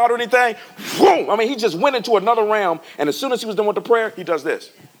fell out or anything. Boom! I mean, he just went into another realm, and as soon as he was done with the prayer, he does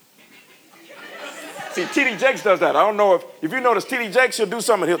this. See, T.D. Jakes does that. I don't know if you notice T.D. Jakes, he'll do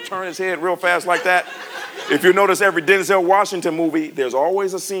something, he'll turn his head real fast like that. If you notice every Denzel Washington movie, there's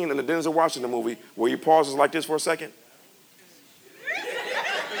always a scene in the Denzel Washington movie where he pauses like this for a second.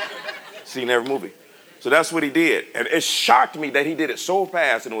 See, in every movie. So that's what he did. And it shocked me that he did it so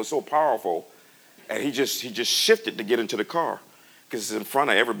fast and it was so powerful. And he just shifted to get into the car because it's in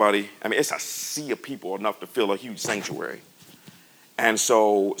front of everybody. I mean, it's a sea of people enough to fill a huge sanctuary. And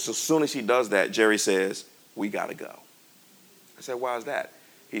so as soon as he does that, Jerry says, "We got to go." I said, "Why is that?"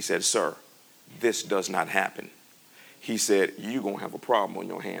 He said, "Sir, this does not happen." He said, "You're going to have a problem on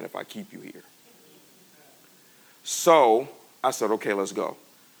your hand if I keep you here." So I said, "Okay, let's go."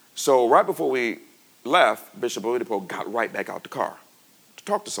 So right before we left, Bishop Oyedepo got right back out the car to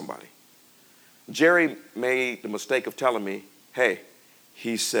talk to somebody. Jerry made the mistake of telling me, "Hey,"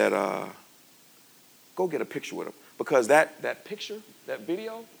 he said, "go get a picture with him." Because that picture, that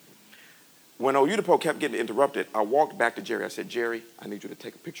video, when Oyedepo kept getting interrupted, I walked back to Jerry. I said, "Jerry, I need you to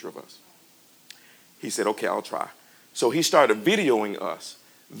take a picture of us." He said, "Okay, I'll try." So he started videoing us.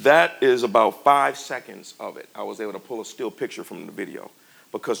 That is about 5 seconds of it. I was able to pull a still picture from the video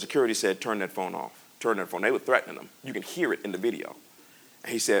because security said, "Turn that phone off. Turn that phone." They were threatening him. You can hear it in the video.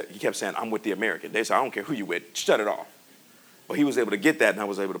 And he kept saying, "I'm with the American." They said, "I don't care who you with. Shut it off." But he was able to get that, and I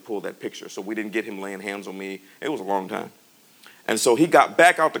was able to pull that picture. So we didn't get him laying hands on me. It was a long time. And so he got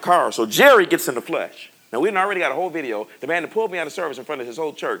back out the car. So Jerry gets in the flesh. Now, we already got a whole video. The man that pulled me out of service in front of his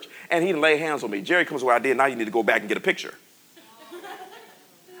whole church, and he lay hands on me. Jerry comes where I did. Now you need to go back and get a picture.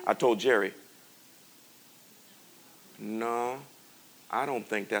 I told Jerry, "No, I don't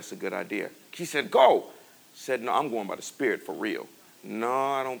think that's a good idea." He said, "Go." I said, "No, I'm going by the Spirit for real."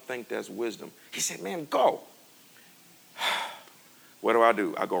 "No, I don't think that's wisdom." He said, "Man, go." What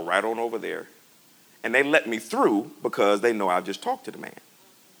do? I go right on over there. And they let me through because they know I just talked to the man.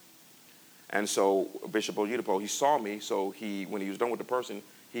 And so Bishop Oyedepo, he saw me. So when he was done with the person,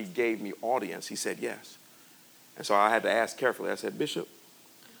 he gave me audience. He said yes. And so I had to ask carefully. I said, "Bishop,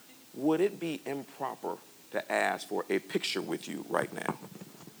 would it be improper to ask for a picture with you right now?"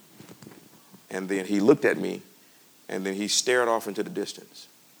 And then he looked at me, and then he stared off into the distance.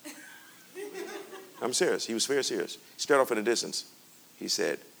 I'm serious. He was very serious. He stared off in the distance. He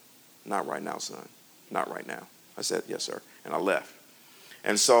said, "Not right now, son. Not right now." I said, "Yes, sir." And I left.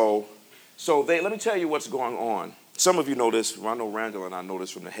 And so let me tell you what's going on. Some of you know this. I know Randall and I know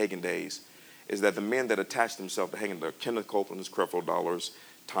this from the Hagin days, is that the men that attached themselves to Hagin, the Kenneth Copeland's, Creflo Dollars,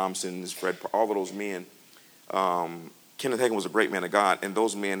 Thompson's, Fred, all of those men, Kenneth Hagin was a great man of God, and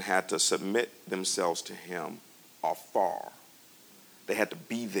those men had to submit themselves to him afar. They had to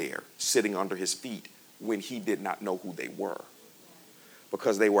be there, sitting under his feet when he did not know who they were,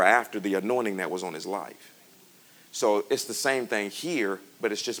 because they were after the anointing that was on his life. So it's the same thing here,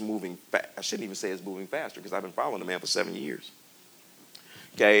 but it's just moving fast. I shouldn't even say it's moving faster because I've been following the man for 7 years.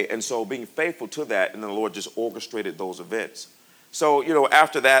 Okay, and so being faithful to that, and the Lord just orchestrated those events. So,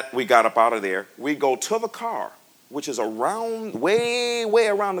 after that, we got up out of there. We go to the car, which is around, way, way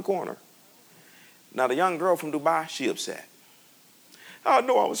around the corner. Now, the young girl from Dubai, she upset. "I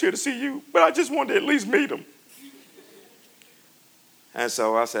know I was here to see you, but I just wanted to at least meet him." And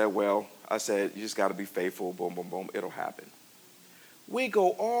so I said, you just got to be faithful. Boom, boom, boom. It'll happen. We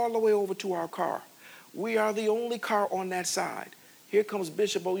go all the way over to our car. We are the only car on that side. Here comes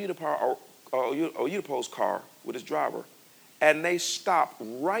Bishop Oyedepo's car with his driver. And they stop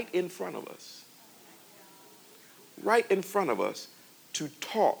right in front of us. Right in front of us to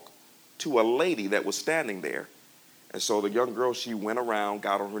talk to a lady that was standing there. And so the young girl, she went around,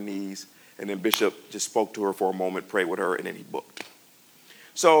 got on her knees, and then Bishop just spoke to her for a moment, prayed with her, and then he booked.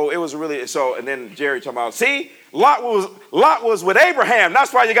 So it was really, and then Jerry talking about, "See, Lot was with Abraham.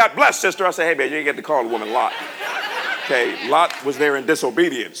 That's why you got blessed, sister." I said, "Hey, man, you didn't get to call the woman Lot." Okay, Lot was there in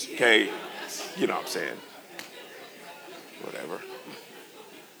disobedience. Okay, you know what I'm saying. Whatever.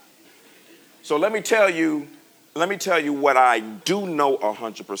 So let me tell you what I do know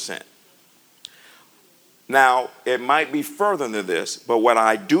 100%. Now, it might be further than this, but what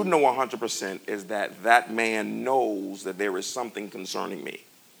I do know 100% is that man knows that there is something concerning me.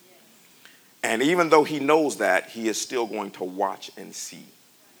 And even though he knows that, he is still going to watch and see.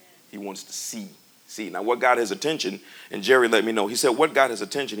 He wants to see. Now, what got his attention, and Jerry let me know, he said, what got his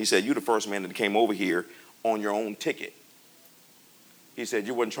attention? He said, "You're the first man that came over here on your own ticket." He said,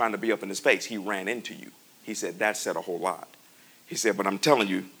 "You wasn't trying to be up in his face. He ran into you." He said, "That said a whole lot." He said, "But I'm telling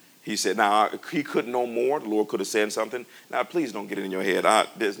you, He said, now, he could know more. The Lord could have said something. Now, please don't get it in your head.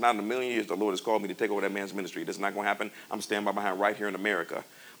 There's not in a million years the Lord has called me to take over that man's ministry. That's not going to happen. I'm standing by behind right here in America.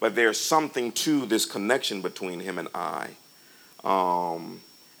 But there's something to this connection between him and I. And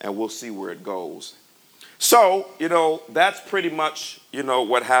we'll see where it goes. So, that's pretty much,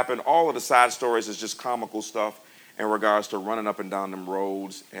 what happened. All of the side stories is just comical stuff in regards to running up and down them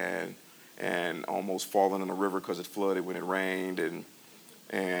roads and almost falling in the river because it flooded when it rained and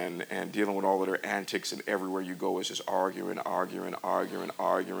dealing with all of their antics, and everywhere you go it's just arguing.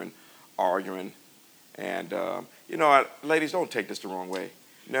 And, ladies, don't take this the wrong way.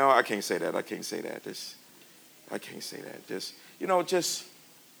 No, I can't say that. I can't say that. I can't say that.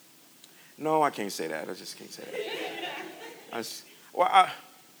 No, I can't say that. I just can't say that.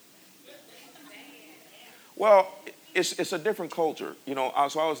 It's a different culture. So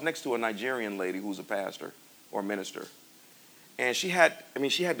I was next to a Nigerian lady who's a pastor or minister. And she had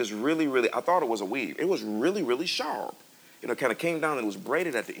this really, really, I thought it was a weave. It was really, really sharp. Kind of came down and it was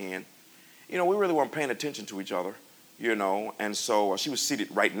braided at the end. We really weren't paying attention to each other, And so she was seated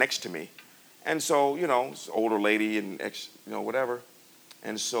right next to me. And so, it's an older lady and whatever.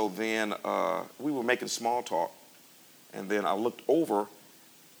 And so then we were making small talk. And then I looked over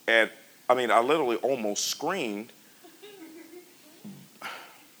and, I literally almost screamed.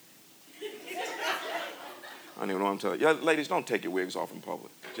 I don't even know what I'm telling you. Yeah, ladies, don't take your wigs off in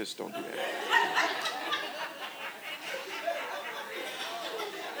public. Just don't do that.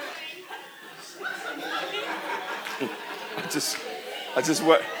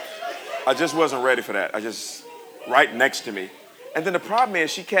 I just wasn't ready for that. Right next to me. And then the problem is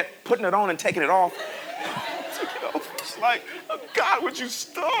she kept putting it on and taking it off. It's like, oh God, would you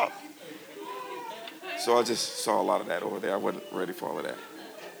stop? So I just saw a lot of that over there. I wasn't ready for all of that.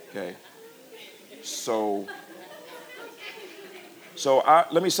 Okay. So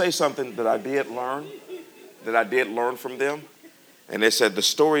let me say something that I did learn from them. And they said the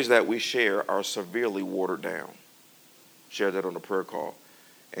stories that we share are severely watered down. Shared that on the prayer call.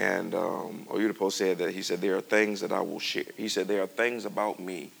 And Oyedepo said that, he said, there are things that I will share. He said, there are things about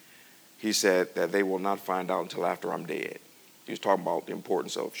me, he said, that they will not find out until after I'm dead. He was talking about the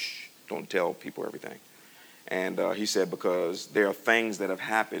importance of, don't tell people everything. And he said, because there are things that have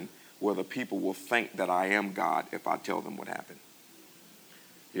happened where the people will think that I am God if I tell them what happened.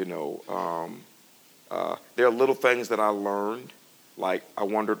 There are little things that I learned, like I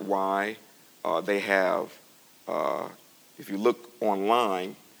wondered why they have, if you look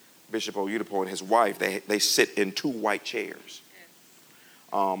online, Bishop Oyedepo and his wife, they sit in two white chairs.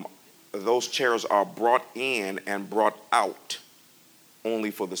 Those chairs are brought in and brought out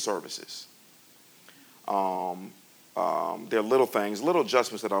only for the services. There are little things, little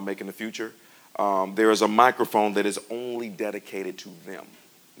adjustments that I'll make in the future. There is a microphone that is only dedicated to them,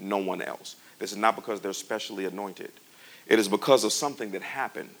 no one else. This is not because they're specially anointed. It is because of something that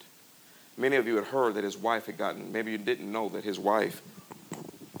happened. Many of you had heard that his wife had gotten, maybe you didn't know that his wife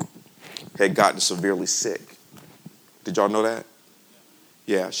had gotten severely sick. Did y'all know that?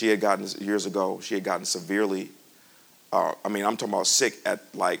 Yeah, she had gotten, years ago, she had gotten severely, I'm talking about sick at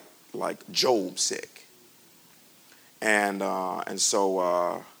like Job sick. And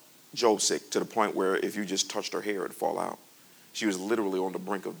so Job sick to the point where if you just touched her hair, it'd fall out. She was literally on the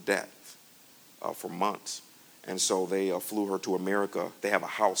brink of death for months. And so they flew her to America. They have a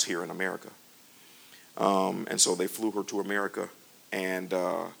house here in America. And so they flew her to America, and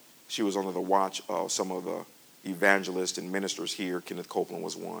she was under the watch of some of the evangelists and ministers here. Kenneth Copeland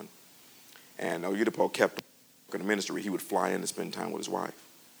was one. And Oyedepo kept in the ministry. He would fly in and spend time with his wife.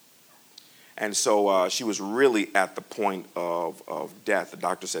 And so she was really at the point of death. The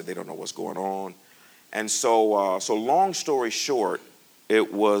doctor said they don't know what's going on. And so long story short,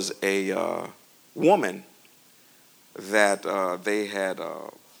 it was a woman that they had a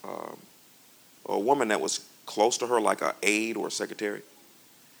woman that was close to her, like an aide or a secretary,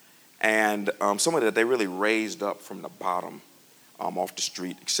 and somebody that they really raised up from the bottom, off the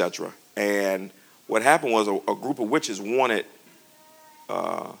street, etc. And what happened was a group of witches wanted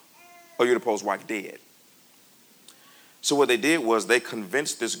Oyedepo's wife dead. So what they did was they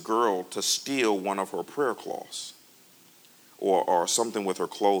convinced this girl to steal one of her prayer cloths or something with her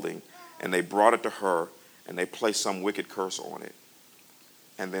clothing, and they brought it to her, and they placed some wicked curse on it.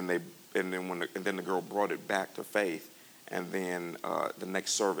 And then the girl brought it back to faith, and then the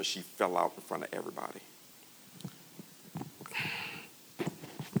next service she fell out in front of everybody.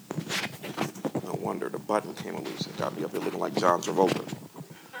 No wonder the button came loose. Got me up here looking like John Travolta.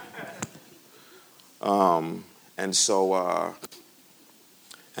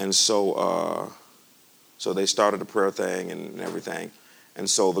 So they started the prayer thing and everything. And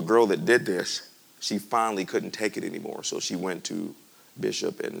so the girl that did this, she finally couldn't take it anymore. So she went to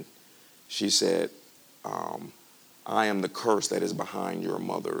Bishop and she said, I am the curse that is behind your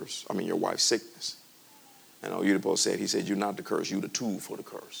wife's sickness. And Oyedepo said, he said, you're not the curse, you're the tool for the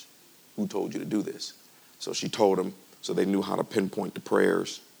curse. Who told you to do this? So she told him, so they knew how to pinpoint the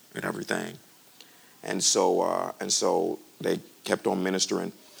prayers and everything. And so they kept on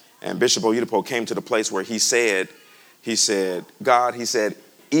ministering. And Bishop Oyedepo came to the place where he said, God, he said,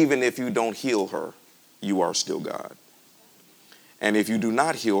 even if you don't heal her, you are still God. And if you do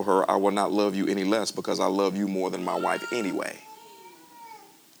not heal her, I will not love you any less because I love you more than my wife anyway.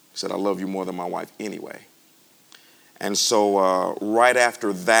 He said, I love you more than my wife anyway. And so right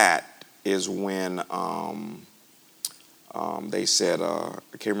after that is when they said, I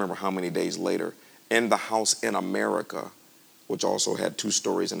can't remember how many days later, in the house in America, which also had 2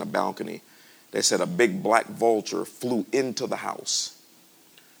 stories and a balcony, they said a big black vulture flew into the house,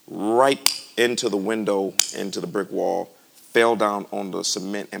 right into the window, into the brick wall, fell down on the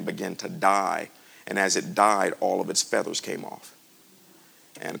cement and began to die. And as it died, all of its feathers came off.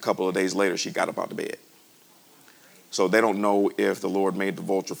 And a couple of days later, she got up out of bed. So they don't know if the Lord made the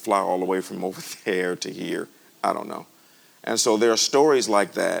vulture fly all the way from over there to here. I don't know. And so there are stories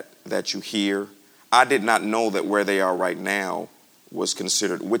like that that you hear. I did not know that where they are right now was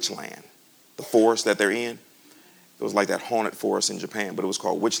considered witchland. The forest that they're in, it was like that haunted forest in Japan, but it was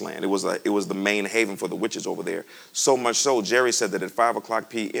called witchland. It was the main haven for the witches over there. So much so, Jerry said that at 5 o'clock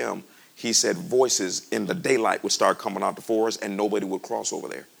p.m., he said voices in the daylight would start coming out the forest and nobody would cross over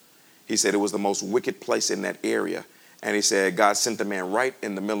there. He said it was the most wicked place in that area. And he said God sent the man right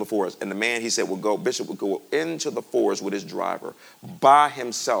in the middle of the forest. And the man, he said, Bishop would go into the forest with his driver by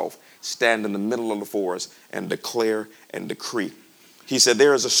himself, stand in the middle of the forest and declare and decree. He said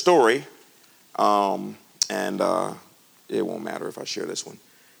there is a story, and it won't matter if I share this one.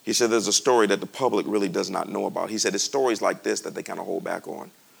 He said there's a story that the public really does not know about. He said it's stories like this that they kind of hold back on.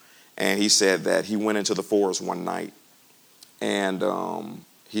 And he said that he went into the forest one night, and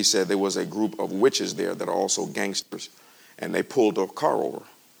he said there was a group of witches there that are also gangsters, and they pulled a car over,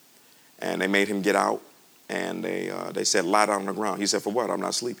 and they made him get out, and they said, lie down on the ground. He said, for what? I'm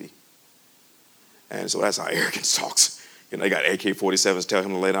not sleepy. And so that's how arrogance talks. You know, they got AK-47s tell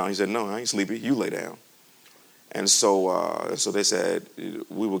him to lay down. He said, no, I ain't sleepy. You lay down. And so they said,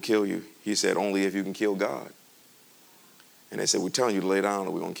 we will kill you. He said, only if you can kill God. And they said, we're telling you to lay down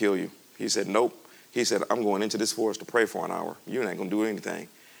or we're going to kill you. He said, nope. He said, I'm going into this forest to pray for an hour. You ain't going to do anything.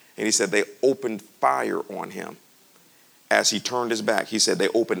 And he said they opened fire on him as he turned his back. He said they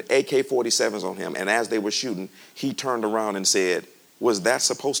opened AK-47s on him. And as they were shooting, he turned around and said, was that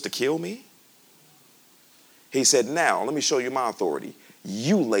supposed to kill me? He said, now, let me show you my authority.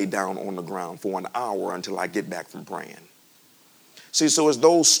 You lay down on the ground for an hour until I get back from praying. See, so it's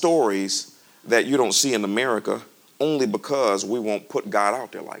those stories that you don't see in America only because we won't put God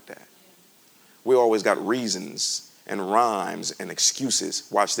out there like that. We always got reasons and rhymes and excuses.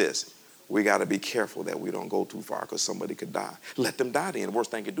 Watch this. We got to be careful that we don't go too far because somebody could die. Let them die then. The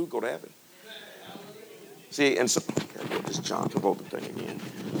worst thing could do, go to heaven. See, and so, I got this John Travolta thing again.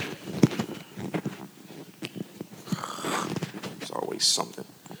 It's always something.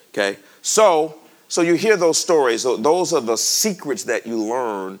 Okay, so you hear those stories. So those are the secrets that you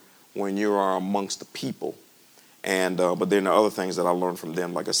learn when you are amongst the people. And but then there are other things that I learned from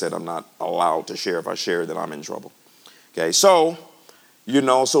them. Like I said, I'm not allowed to share. If I share, then I'm in trouble. Okay, so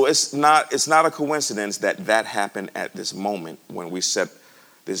so it's not a coincidence that happened at this moment when we set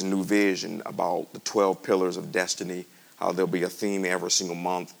this new vision about the 12 pillars of destiny. How there'll be a theme every single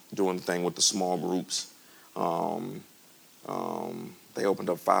month, doing the thing with the small groups. They opened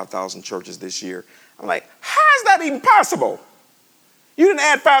up 5,000 churches this year. I'm like, how is that even possible? You didn't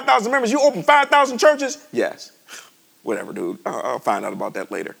add 5,000 members. You opened 5,000 churches? Yes. Whatever, dude. I'll find out about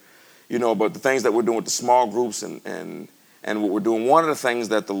that later. But the things that we're doing with the small groups and what we're doing, one of the things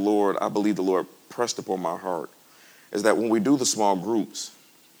that I believe the Lord pressed upon my heart is that when we do the small groups,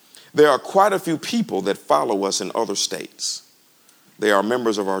 there are quite a few people that follow us in other states. They are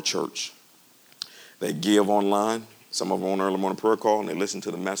members of our church. They give online. Some of them on early morning prayer call, and they listen to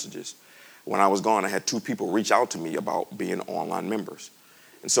the messages. When I was gone, I had 2 people reach out to me about being online members.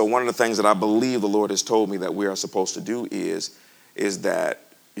 And so one of the things that I believe the Lord has told me that we are supposed to do is that,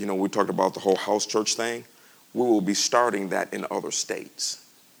 we talked about the whole house church thing. We will be starting that in other states.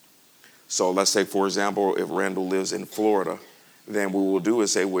 So let's say, for example, if Randall lives in Florida, then what we'll do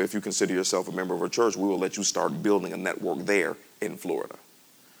is say, well, if you consider yourself a member of a church, we will let you start building a network there in Florida.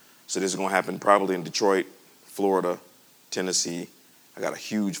 So this is going to happen probably in Detroit, Florida, Tennessee. I got a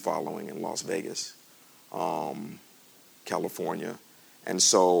huge following in Las Vegas, California, And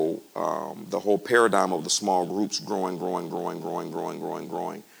so the whole paradigm of the small groups growing,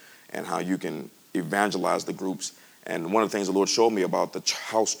 and how you can evangelize the groups. And one of the things the Lord showed me about the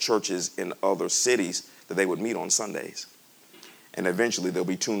house churches in other cities, that they would meet on Sundays. And eventually they'll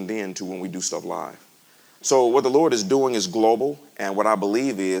be tuned in to when we do stuff live. So what the Lord is doing is global. And what I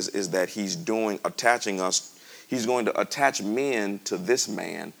believe is that he's attaching us. He's going to attach men to this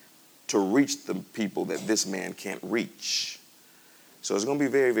man to reach the people that this man can't reach. So it's going to be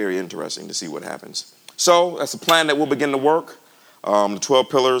very, very interesting to see what happens. So that's the plan that we'll begin to work. The 12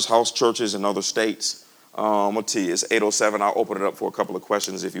 pillars, house churches in other states. I'll tell you, it's 8:07. I'll open it up for a couple of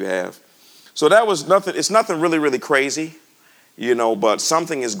questions if you have. So that was nothing. It's nothing really, really crazy, but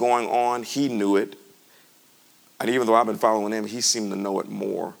something is going on. He knew it. And even though I've been following him, he seemed to know it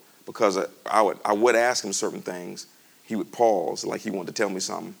more, because I would ask him certain things. He would pause like he wanted to tell me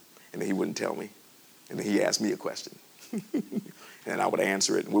something, and then he wouldn't tell me. And then he asked me a question. And I would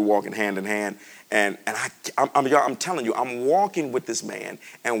answer it. And we're walking hand in hand. And I'm telling you, I'm walking with this man.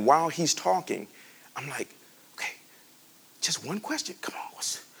 And while he's talking, I'm like, okay, just one question. Come on.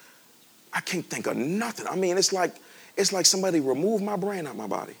 I can't think of nothing. I mean, it's like somebody removed my brain out of my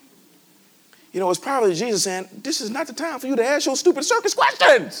body. It's probably Jesus saying, this is not the time for you to ask your stupid circus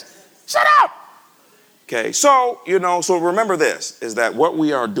questions. Shut up. Okay, so remember this, is that what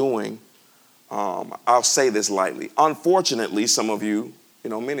we are doing, I'll say this lightly. Unfortunately, some of you,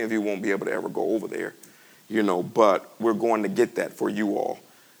 many of you won't be able to ever go over there, but we're going to get that for you all.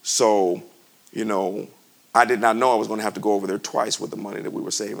 So, I did not know I was going to have to go over there twice with the money that we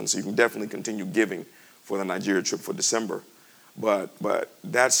were saving. So you can definitely continue giving for the Nigeria trip for December. But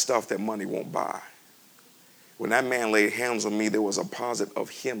that's stuff that money won't buy. When that man laid hands on me, there was a posit of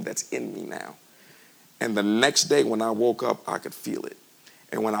him that's in me now. And the next day when I woke up, I could feel it.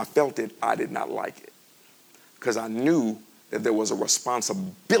 And when I felt it, I did not like it, because I knew that there was a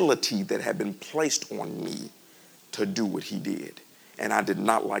responsibility that had been placed on me to do what he did. And I did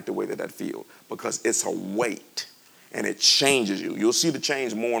not like the way that felt, because it's a weight and it changes you. You'll see the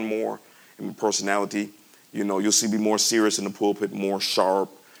change more and more in my personality. You'll see me more serious in the pulpit, more sharp,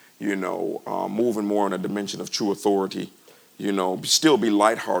 moving more in a dimension of true authority, still be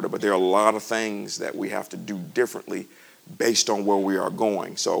lighthearted, but there are a lot of things that we have to do differently based on where we are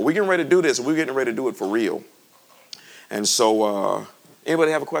going. So we're getting ready to do this. We're getting ready to do it for real. And so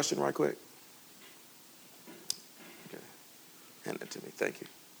anybody have a question right quick? Okay. Hand that to me. Thank you.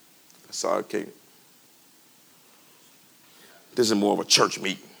 Sorry, okay. This is more of a church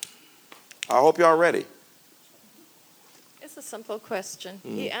meeting. I hope y'all ready. It's a simple question.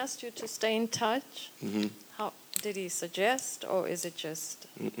 Mm-hmm. He asked you to stay in touch. Mm-hmm. How did he suggest, or is it just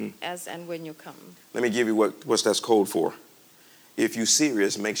as and when you come? Let me give you what's that's code for. If you're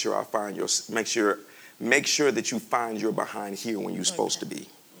serious, make sure that you find your behind here when you're supposed to be.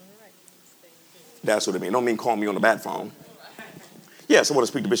 That's what it means. Don't mean call me on the bad phone. Yes, I want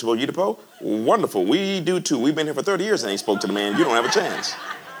to speak to Bishop Oyedepo. Wonderful. We do too. We've been here for 30 years and ain't spoke to the man. You don't have a chance.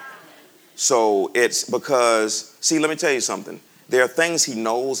 So it's because, see, let me tell you something. There are things he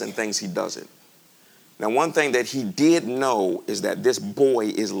knows and things he doesn't. Now, one thing that he did know is that this boy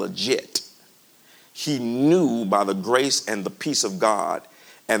is legit. He knew by the grace and the peace of God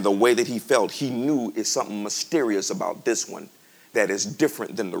and the way that he felt, he knew is something mysterious about this one that is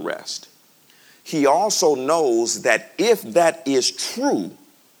different than the rest. He also knows that if that is true,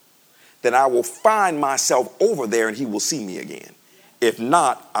 then I will find myself over there and he will see me again. If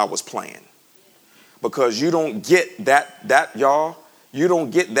not, I was playing. Because you don't get that y'all, you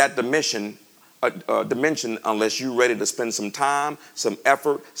don't get that dimension unless you're ready to spend some time, some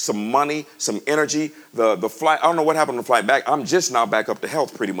effort, some money, some energy. The flight, I don't know what happened on the flight back. I'm just now back up to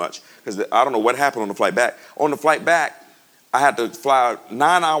health pretty much, because I don't know what happened on the flight back. On the flight back, I had to fly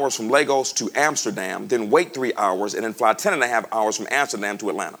 9 hours from Lagos to Amsterdam, then wait 3 hours, and then fly 10 and a half hours from Amsterdam to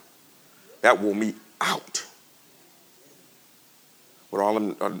Atlanta. That wore me out. With all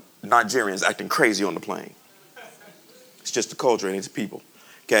them Nigerians acting crazy on the plane. It's just the culture and it's people.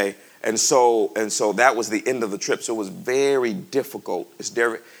 Okay? And so that was the end of the trip. So it was very difficult.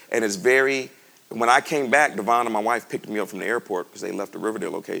 When I came back, Devon and my wife picked me up from the airport because they left the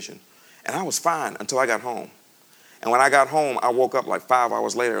Riverdale location. And I was fine until I got home. And when I got home, I woke up like 5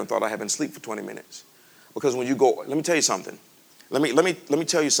 hours later and thought I had been asleep for 20 minutes. Because when you go, let me tell you something. Let me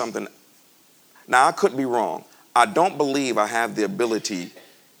tell you something. Now, I could be wrong. I don't believe I have the ability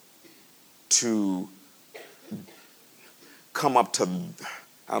to come up to,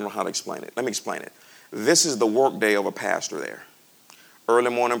 I don't know how to explain it. Let me explain it. This is the work day of a pastor there.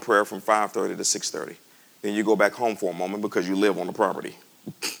 Early morning prayer from 5:30 to 6:30. Then you go back home for a moment because you live on the property.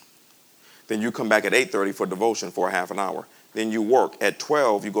 Then you come back at 8:30 for devotion for a half an hour. Then you work. At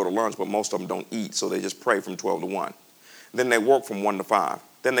 12, you go to lunch, but most of them don't eat, so they just pray from 12 to 1. Then they work from 1 to 5.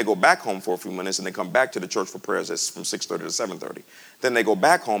 Then they go back home for a few minutes, and they come back to the church for prayers. That's from 6:30 to 7:30. Then they go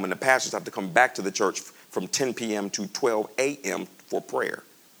back home, and the pastors have to come back to the church from 10 p.m. to 12 a.m. for prayer.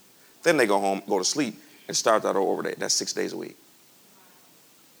 Then they go home, go to sleep, and start that over day. That's 6 days a week.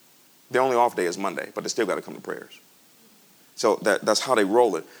 The only off day is Monday, but they still got to come to prayers. So that's how they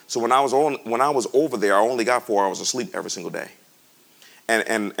roll it. So when I was over there, I only got 4 hours of sleep every single day.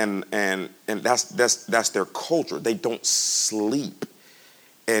 And that's their culture. They don't sleep.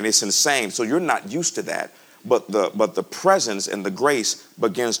 And it's insane. So you're not used to that. But the presence and the grace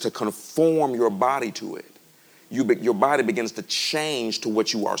begins to conform your body to it. Your body begins to change to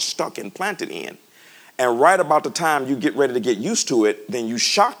what you are stuck and planted in. And right about the time you get ready to get used to it, then you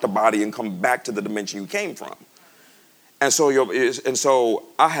shock the body and come back to the dimension you came from. And so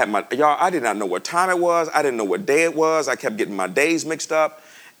I had I did not know what time it was. I didn't know what day it was. I kept getting my days mixed up.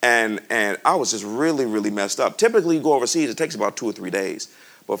 And I was just really, really messed up. Typically, you go overseas, it takes about 2 or 3 days.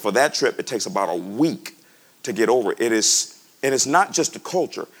 But for that trip, it takes about a week to get over. And it's not just the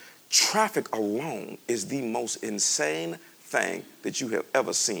culture. Traffic alone is the most insane thing that you have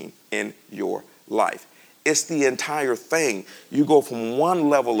ever seen in your life. It's the entire thing. You go from one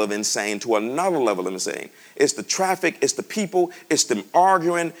level of insane to another level of insane. It's the traffic, it's the people, it's them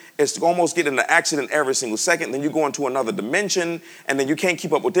arguing, it's almost getting in an accident every single second. Then you go into another dimension, and then you can't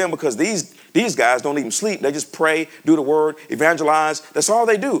keep up with them because these guys don't even sleep. They just pray, do the word, evangelize. That's all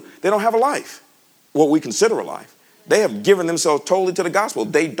they do. They don't have a life, what we consider a life. They have given themselves totally to the gospel.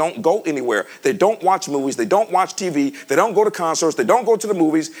 They don't go anywhere. They don't watch movies. They don't watch TV. They don't go to concerts. They don't go to the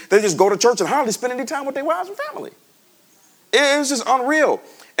movies. They just go to church and hardly spend any time with their wives and family. It's just unreal.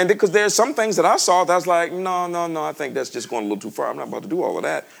 And because there's some things that I saw that I was like, no, I think that's just going a little too far. I'm not about to do all of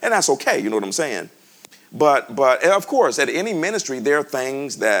that. And that's okay. You know what I'm saying? But of course, at any ministry, there are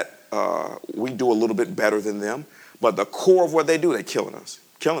things that we do a little bit better than them. But the core of what they do, they're killing us.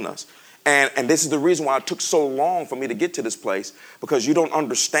 And this is the reason why it took so long for me to get to this place, because you don't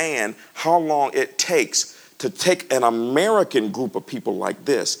understand how long it takes to take an American group of people like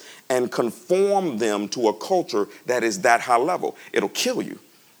this and conform them to a culture that is that high level. It'll kill you.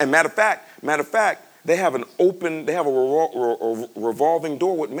 And matter of fact, they have a revolving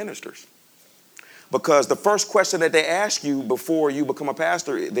door with ministers. Because the first question that they ask you before you become a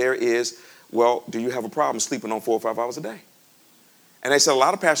pastor there is, well, do you have a problem sleeping on 4 or 5 hours a day? And they said a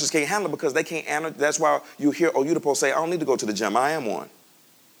lot of pastors can't handle it because they can't handle it. That's why you hear Oyedepo say, I don't need to go to the gym. I am one.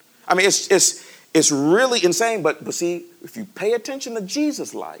 I mean, it's really insane. But see, if you pay attention to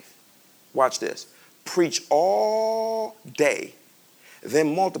Jesus' life, watch this. Preach all day,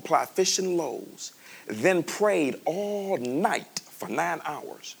 then multiply fish and loaves, then prayed all night for 9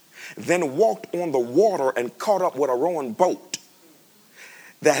 hours, then walked on the water and caught up with a rowing boat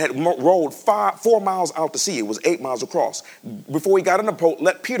that had rowed 4 miles out to sea. It was 8 miles across. Before he got in the boat,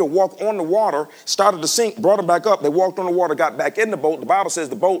 let Peter walk on the water, started to sink, brought him back up. They walked on the water, got back in the boat. The Bible says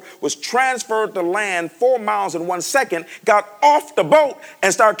the boat was transferred to land 4 miles in 1 second, got off the boat,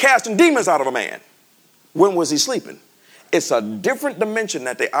 and started casting demons out of a man. When was he sleeping? It's a different dimension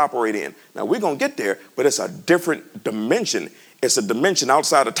that they operate in. Now, we're going to get there, but it's a different dimension. It's a dimension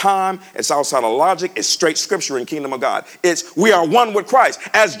outside of time. It's outside of logic. It's straight scripture in kingdom of God. It's we are one with Christ.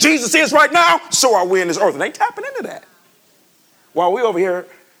 As Jesus is right now, so are we in this earth. And they tapping into that. While we over here,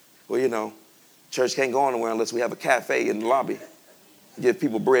 well, church can't go anywhere unless we have a cafe in the lobby. Give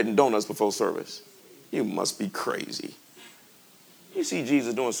people bread and donuts before service. You must be crazy. You see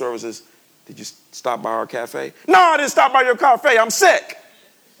Jesus doing services. Did you stop by our cafe? No, I didn't stop by your cafe. I'm sick.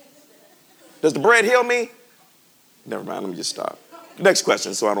 Does the bread heal me? Never mind, let me just stop. Next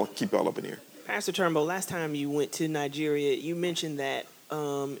question, so I don't keep y'all up in here. Pastor Turnbull, last time you went to Nigeria, you mentioned that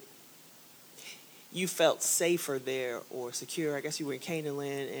you felt safer there or secure. I guess you were in Canaan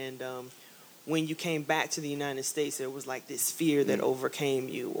land, and when you came back to the United States, there was like this fear that overcame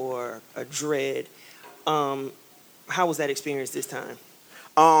you or a dread. How was that experience this time?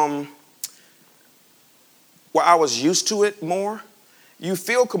 Well, I was used to it more. You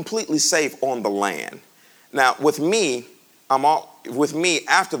feel completely safe on the land. Now, with me,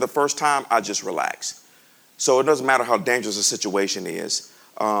 after the first time, I just relax. So it doesn't matter how dangerous a situation is.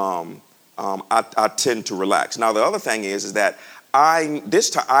 I tend to relax. Now, the other thing is that I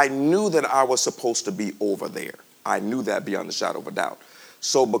knew that I was supposed to be over there. I knew that beyond a shadow of a doubt.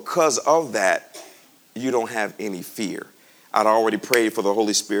 So because of that, you don't have any fear. I'd already prayed for the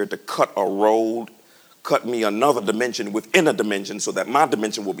Holy Spirit to cut a road, cut me another dimension within a dimension so that my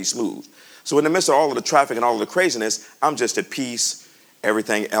dimension will be smooth. So in the midst of all of the traffic and all of the craziness, I'm just at peace.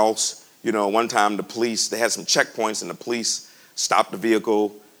 Everything else You know, one time they had some checkpoints and the police stopped the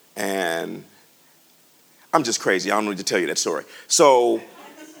vehicle, and I'm just crazy. I don't need to tell you that story.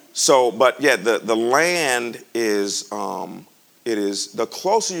 But yeah, the land is, it is, the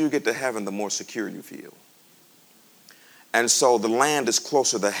closer you get to heaven, the more secure you feel. And so the land is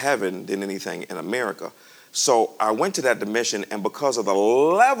closer to heaven than anything in America. So I went to that mission, and because of the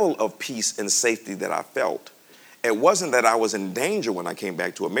level of peace and safety that I felt, it wasn't that I was in danger when I came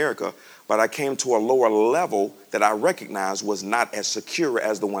back to America, but I came to a lower level that I recognized was not as secure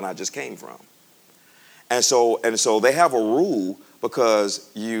as the one I just came from. And so they have a rule, because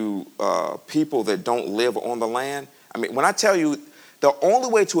you people that don't live on the land, I mean, when I tell you, the only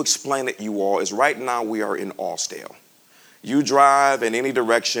way to explain it, you all, is right now we are in Austell. You drive in any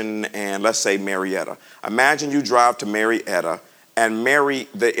direction, and let's say Marietta. Imagine you drive to Marietta, and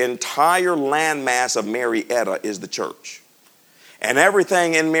the entire landmass of Marietta is the church. And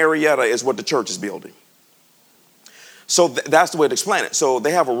everything in Marietta is what the church is building. So that's the way to explain it. So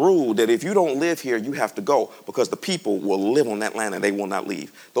they have a rule that if you don't live here, you have to go, because the people will live on that land and they will not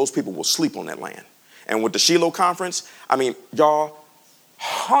leave. Those people will sleep on that land. And with the Shiloh Conference, I mean, y'all,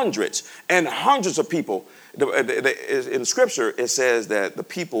 hundreds and hundreds of people. In Scripture, it says that the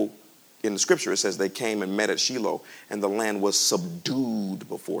people, in the Scripture, it says they came and met at Shiloh, and the land was subdued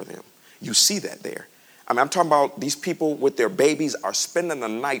before them. You see that there. I mean, I'm talking about these people with their babies are spending the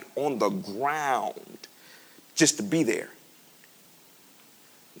night on the ground just to be there.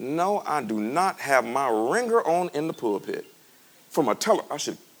 No, I do not have my ringer on in the pulpit. I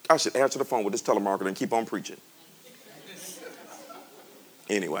should answer the phone with this telemarketer and keep on preaching.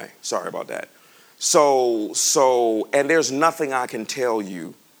 Anyway, sorry about that. And there's nothing I can tell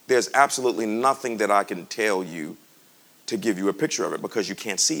you. There's absolutely nothing that I can tell you to give you a picture of it, because you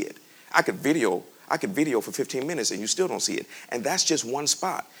can't see it. I could video for 15 minutes and you still don't see it. And that's just one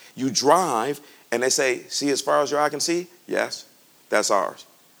spot. You drive and they say, see as far as your eye can see? Yes, that's ours.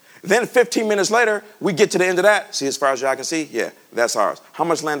 Then 15 minutes later, we get to the end of that. See as far as your eye can see? Yeah, that's ours. How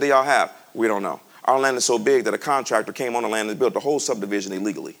much land do y'all have? We don't know. Our land is so big that a contractor came on the land and built the whole subdivision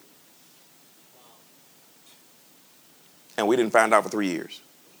illegally. And we didn't find out for 3 years.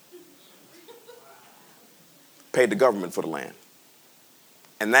 Paid the government for the land.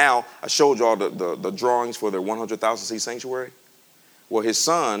 And now I showed y'all the drawings for their 100,000 seat sanctuary. Well, his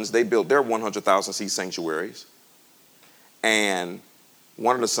sons, they built their 100,000 seat sanctuaries. And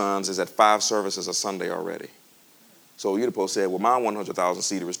one of the sons is at 5 services a Sunday already. So Oyedepo said, well, my 100,000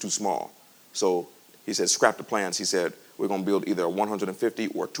 seater is too small. So he said, scrap the plans. He said, we're going to build either a 150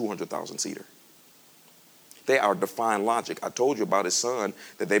 or 200,000 seater. They are defying logic. I told you about his son,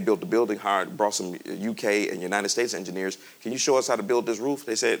 that they built the building, brought some UK and United States engineers. Can you show us how to build this roof?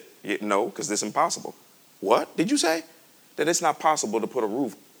 They said, no, because this is impossible. What did you say? That it's not possible to put a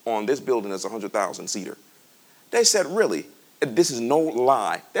roof on this building that's 100,000 seater. They said, really? This is no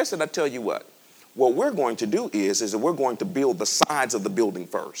lie. They said, I tell you what we're going to do is that we're going to build the sides of the building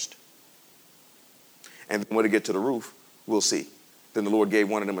first. And when we get to the roof, we'll see. Then the Lord gave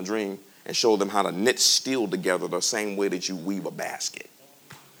one of them a dream and showed them how to knit steel together the same way that you weave a basket.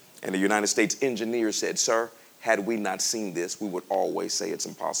 And the United States engineer said, sir, had we not seen this, we would always say it's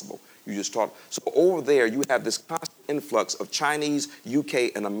impossible. You just taught. So over there, you have this constant influx of Chinese,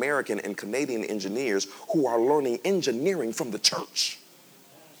 UK, and American and Canadian engineers who are learning engineering from the church.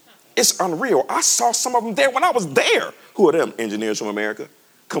 It's unreal. I saw some of them there when I was there. Who are them? Engineers from America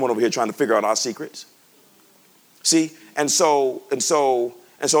coming over here trying to figure out our secrets. See, and so,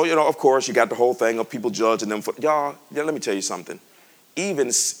 you know, of course, you got the whole thing of people judging them for, y'all, let me tell you something. I'm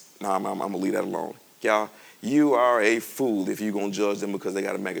going to leave that alone. Y'all, you are a fool if you're going to judge them because they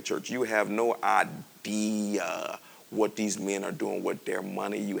got a mega church. You have no idea what these men are doing with their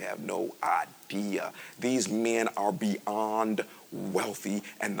money. You have no idea. These men are beyond wealthy,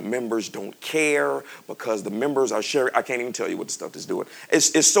 and the members don't care because the members are sharing. I can't even tell you what the stuff is doing.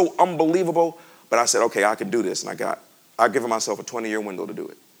 It's so unbelievable. But I said, okay, I can do this, and I've given myself a 20-year window to do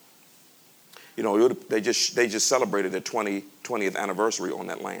it. You know, they just celebrated their 20th anniversary on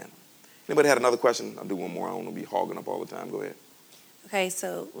that land. Anybody had another question? I'll do one more. I don't want to be hogging up all the time. Go ahead. Okay,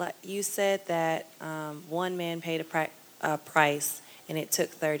 so like you said that one man paid a price, and it took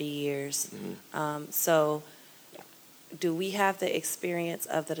 30 years. Mm-hmm. So do we have the experience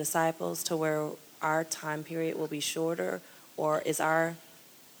of the disciples to where our time period will be shorter, or is our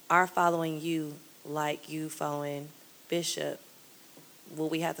following you like you following Bishop? Will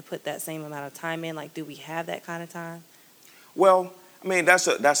we have to put that same amount of time in? Like, do we have that kind of time? Well, I mean, that's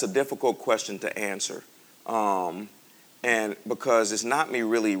a difficult question to answer. And because it's not me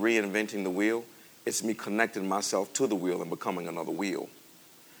really reinventing the wheel, it's me connecting myself to the wheel and becoming another wheel.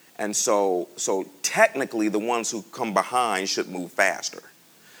 And so technically the ones who come behind should move faster.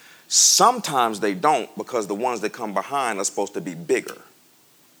 Sometimes they don't, because the ones that come behind are supposed to be bigger.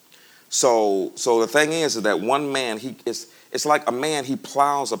 So the thing is that one man, it's like a man, he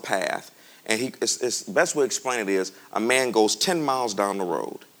plows a path. And the best way to explain it is, a man goes 10 miles down the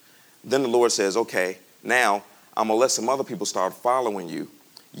road. Then the Lord says, okay, now I'm going to let some other people start following you.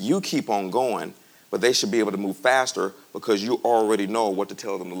 You keep on going, but they should be able to move faster because you already know what to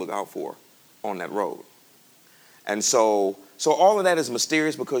tell them to look out for on that road. And so all of that is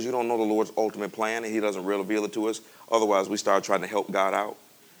mysterious because you don't know the Lord's ultimate plan, and he doesn't reveal it to us. Otherwise, we start trying to help God out.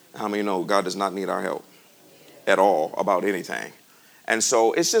 How many know God does not need our help at all about anything? And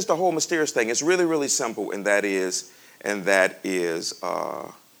so it's just a whole mysterious thing. It's really, really simple, and that is,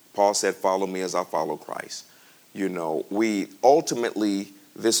 Paul said, follow me as I follow Christ. You know,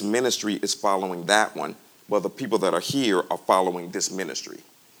 this ministry is following that one, but the people that are here are following this ministry.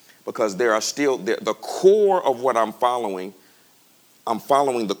 Because there are still, the core of what I'm following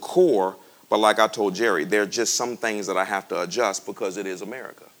the core, but like I told Jerry, there are just some things that I have to adjust because it is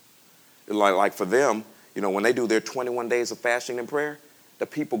America. Like for them, you know, when they do their 21 days of fasting and prayer, the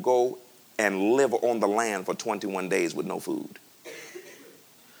people go and live on the land for 21 days with no food.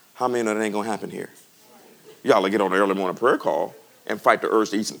 How many know that ain't going to happen here? Y'all will get on an early morning prayer call and fight the urge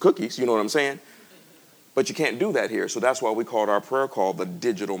to eat some cookies, you know what I'm saying? But you can't do that here, so that's why we called our prayer call the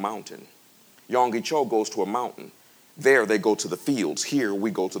digital mountain. Yonggi Cho goes to a mountain. There they go to the fields. Here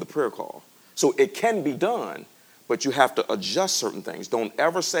we go to the prayer call. So it can be done, but you have to adjust certain things. Don't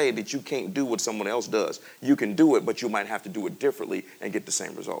ever say that you can't do what someone else does. You can do it, but you might have to do it differently and get the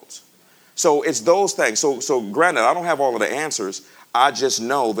same results. So it's those things. So granted, I don't have all of the answers. I just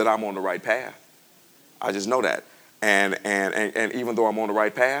know that I'm on the right path. I just know that. And even though I'm on the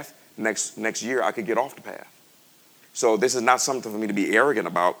right path, next year I could get off the path. So this is not something for me to be arrogant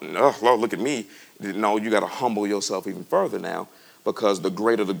about. Oh, Lord, look at me. No, you got to humble yourself even further now, because the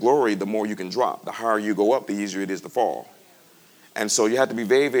greater the glory, the more you can drop. The higher you go up, the easier it is to fall. And so you have to be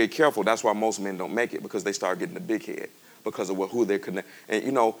very, very careful. That's why most men don't make it, because they start getting a big head because of who they're connected. And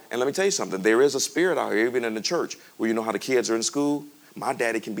you know, and let me tell you something. There is a spirit out here, even in the church, where you know how the kids are in school. My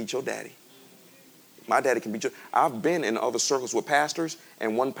daddy can beat your daddy. My daddy can beat you. I've been in other circles with pastors,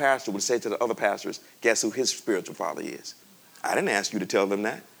 and one pastor would say to the other pastors, guess who his spiritual father is? I didn't ask you to tell them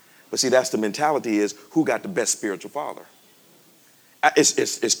that. But see, that's the mentality, is who got the best spiritual father.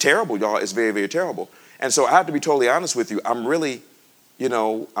 It's terrible, y'all. It's very, very terrible. And so I have to be totally honest with you. I'm really, you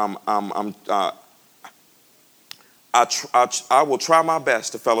know, I will try my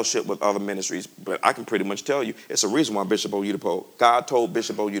best to fellowship with other ministries, but I can pretty much tell you it's a reason why Bishop Oyedepo, God told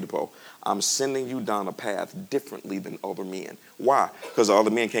Bishop Oyedepo, I'm sending you down a path differently than other men. Why? Because the other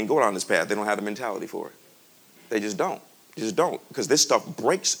men can't go down this path. They don't have the mentality for it. They just don't. They just don't. Because this stuff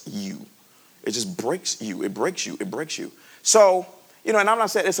breaks you. It just breaks you. It breaks you. It breaks you. So, you know, and I'm not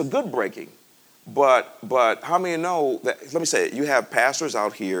saying it's a good breaking, but how many know that, let me say it, you have pastors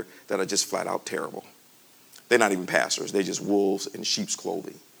out here that are just flat out terrible. They're not even pastors. They're just wolves in sheep's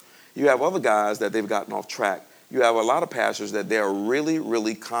clothing. You have other guys that they've gotten off track. You have a lot of pastors that they're really,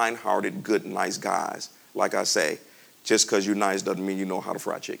 really kind-hearted, good, nice guys. Like I say, just because you're nice doesn't mean you know how to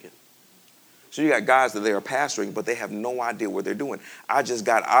fry chicken. So you got guys that they are pastoring, but they have no idea what they're doing. I just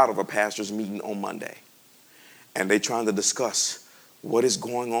got out of a pastor's meeting on Monday, and they're trying to discuss what is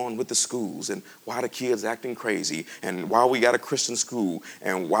going on with the schools and why the kids acting crazy and why we got a Christian school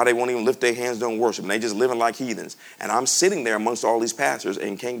and why they won't even lift their hands during worship and they just living like heathens. And I'm sitting there amongst all these pastors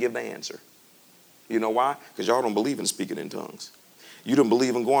and can't give the answer. You know why? Because y'all don't believe in speaking in tongues. You don't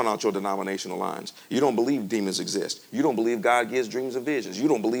believe in going out your denominational lines. You don't believe demons exist. You don't believe God gives dreams and visions. You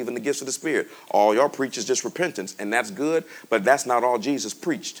don't believe in the gifts of the Spirit. All y'all preach is just repentance, and that's good, but that's not all Jesus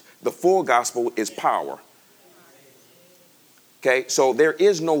preached. The full gospel is power. Okay, so there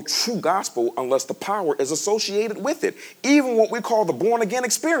is no true gospel unless the power is associated with it. Even what we call the born again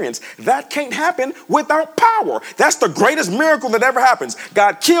experience, that can't happen without power. That's the greatest miracle that ever happens.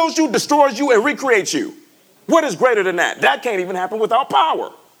 God kills you, destroys you, and recreates you. What is greater than that? That can't even happen without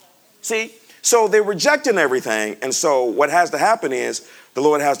power. See, so they're rejecting everything. And so what has to happen is the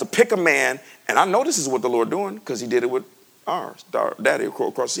Lord has to pick a man. And I know this is what the Lord doing because he did it with our daddy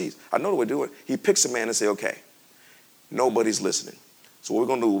across seas. I know what we're doing. He picks a man and say, okay, nobody's listening. So what we're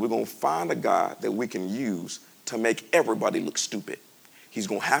going to do, we're going to find a God that we can use to make everybody look stupid. He's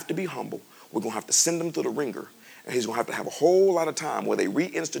going to have to be humble. We're going to have to send him to the ringer. And he's going to have a whole lot of time where they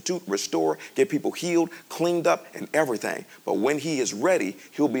reinstitute, restore, get people healed, cleaned up, and everything. But when he is ready,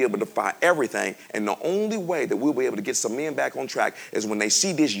 he'll be able to defy everything. And the only way that we'll be able to get some men back on track is when they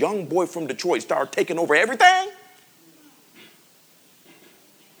see this young boy from Detroit start taking over everything.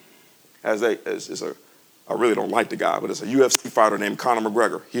 I really don't like the guy, but it's a UFC fighter named Conor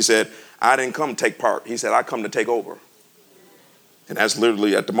McGregor. He said, I didn't come to take part. He said, I come to take over. And that's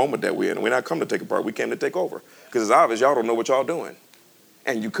literally at the moment that we're in. We're not come to take part. We came to take over. Because it's obvious y'all don't know what y'all doing.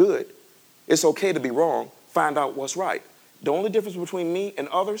 And you could. It's okay to be wrong. Find out what's right. The only difference between me and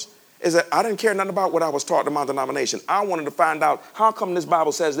others is that I didn't care nothing about what I was taught in my denomination. I wanted to find out how come this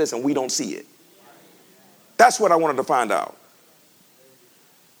Bible says this and we don't see it. That's what I wanted to find out.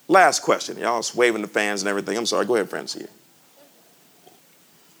 Last question. Y'all waving the fans and everything. I'm sorry. Go ahead, Francia.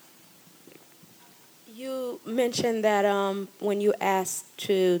 You mentioned that when you asked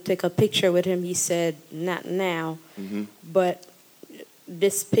to take a picture with him, he said, not now. Mm-hmm. But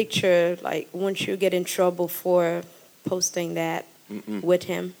this picture, like, won't you get in trouble for posting that with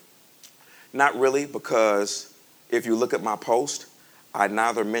him? Not really, because if you look at my post, I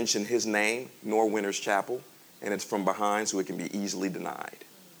neither mention his name nor Winners Chapel, and it's from behind so it can be easily denied.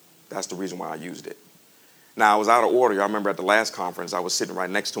 That's the reason why I used it. Now, I was out of order. I remember at the last conference, I was sitting right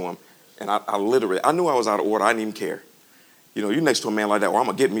next to him, and I knew I was out of order. I didn't even care. You know, you're next to a man like that, well, I'm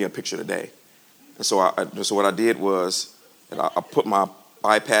going to get me a picture today. And so what I did was, I put my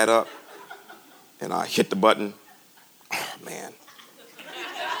iPad up, and I hit the button. Oh, man.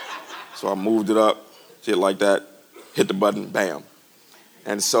 So I moved it up, shit like that, hit the button, bam.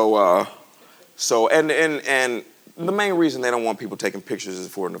 And and the main reason they don't want people taking pictures is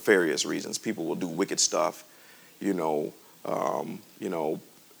for nefarious reasons. People will do wicked stuff, a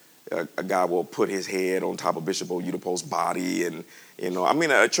guy will put his head on top of Bishop Oyedepo's body, and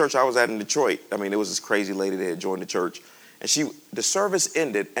a church I was at in Detroit. I mean, there was this crazy lady that had joined the church, and the service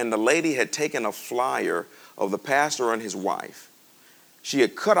ended, and the lady had taken a flyer of the pastor and his wife. She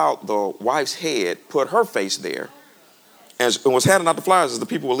had cut out the wife's head, put her face there, and was handing out the flyers as the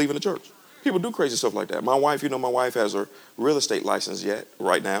people were leaving the church. People do crazy stuff like that. My wife has her real estate license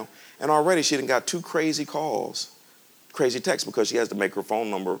right now, and already she done got 2 crazy calls, crazy texts, because she has to make her phone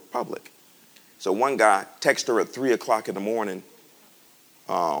number public. So one guy texted her at 3 o'clock in the morning,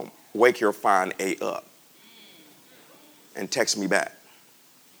 wake your fine A up, and text me back.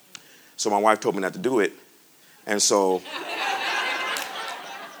 So my wife told me not to do it, and so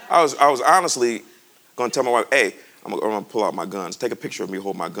I was honestly going to tell my wife, hey, I'm going to pull out my guns, take a picture of me,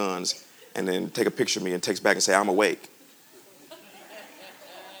 hold my guns, and then take a picture of me and text back and say, I'm awake.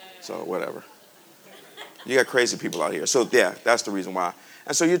 So whatever. You got crazy people out here. So yeah, that's the reason why.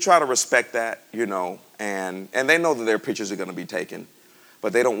 And so you try to respect that, and they know that their pictures are going to be taken,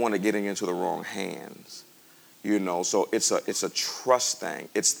 but they don't want to get into the wrong hands. So it's a trust thing.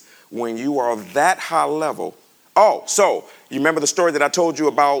 It's when you are that high level. Oh, so you remember the story that I told you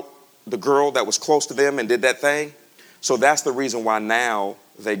about the girl that was close to them and did that thing? So that's the reason why now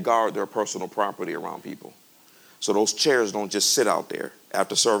they guard their personal property around people. So those chairs don't just sit out there.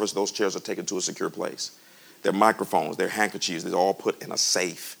 After service, those chairs are taken to a secure place. Their microphones, their handkerchiefs, they're all put in a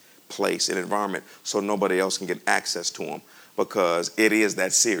safe place, an environment, so nobody else can get access to them, because it is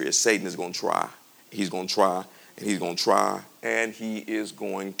that serious. Satan is going to try. He's going to try, and he's going to try, and he is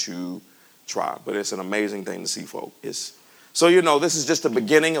going to try. But it's an amazing thing to see, folk. So this is just the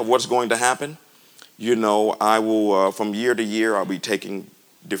beginning of what's going to happen. I will, from year to year, I'll be taking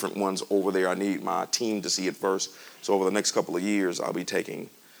different ones over there. I need my team to see it first. So over the next couple of years, I'll be taking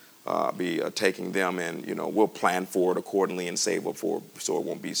them, and we'll plan for it accordingly and save up for it, so it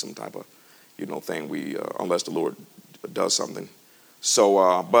won't be some type of thing unless the Lord does something.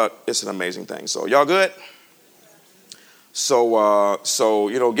 So but it's an amazing thing. So y'all good?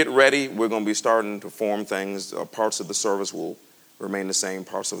 So get ready. We're going to be starting to form things. Parts of the service will remain the same.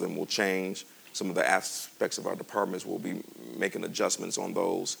 Parts of them will change. Some of the aspects of our departments will be making adjustments on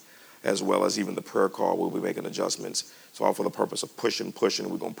those, as well as even the prayer call, we'll be making adjustments. So all for the purpose of pushing.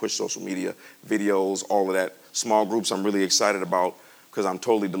 We're going to push social media, videos, all of that. Small groups I'm really excited about, because I'm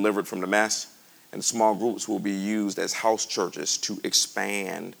totally delivered from the mess. And small groups will be used as house churches to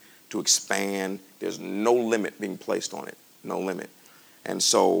expand. There's no limit being placed on it, no limit. And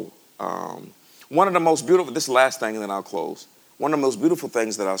so one of the most beautiful, this last thing and then I'll close. One of the most beautiful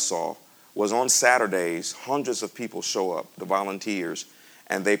things that I saw was on Saturdays, hundreds of people show up, the volunteers,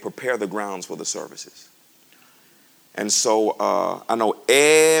 and they prepare the grounds for the services. And so I know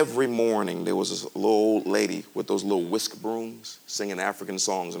every morning there was this little old lady with those little whisk brooms singing African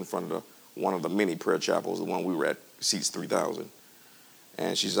songs in front of one of the many prayer chapels, the one we were at, seats 3,000.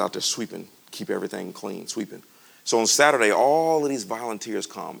 And she's out there sweeping, keep everything clean, sweeping. So on Saturday, all of these volunteers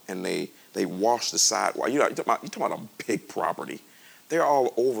come and they wash the sidewalk. You're talking about a big property. They're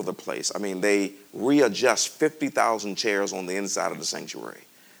all over the place. I mean, they readjust 50,000 chairs on the inside of the sanctuary,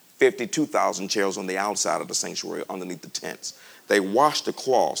 52,000 chairs on the outside of the sanctuary underneath the tents. They wash the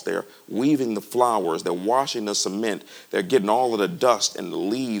cloths. They're weaving the flowers. They're washing the cement. They're getting all of the dust and the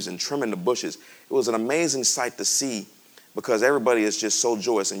leaves and trimming the bushes. It was an amazing sight to see because everybody is just so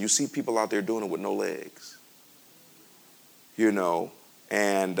joyous. And you see people out there doing it with no legs, you know,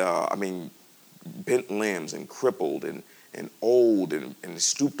 and I mean, bent limbs and crippled and old and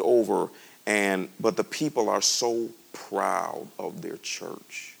stooped over. But the people are so proud of their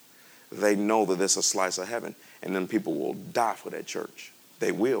church. They know that it's a slice of heaven, and then people will die for that church.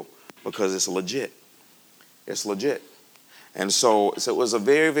 They will, because it's legit. It's legit. And so it was a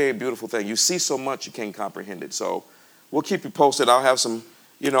very, very beautiful thing. You see so much you can't comprehend it. So we'll keep you posted. I'll have some,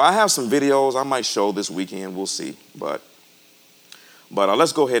 I have some videos I might show this weekend. We'll see. But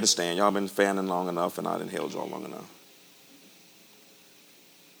let's go ahead and stand. Y'all been fanning long enough, and I didn't held y'all long enough.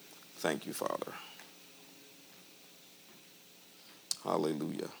 Thank you, Father.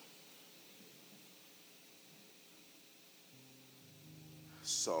 Hallelujah.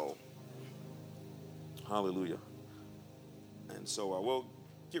 So, hallelujah. And so I will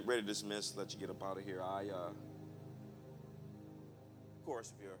get ready to dismiss, let you get up out of here. Of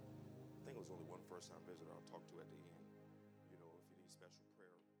course, if you're, I think it was only one first-time visitor I'll talk to at the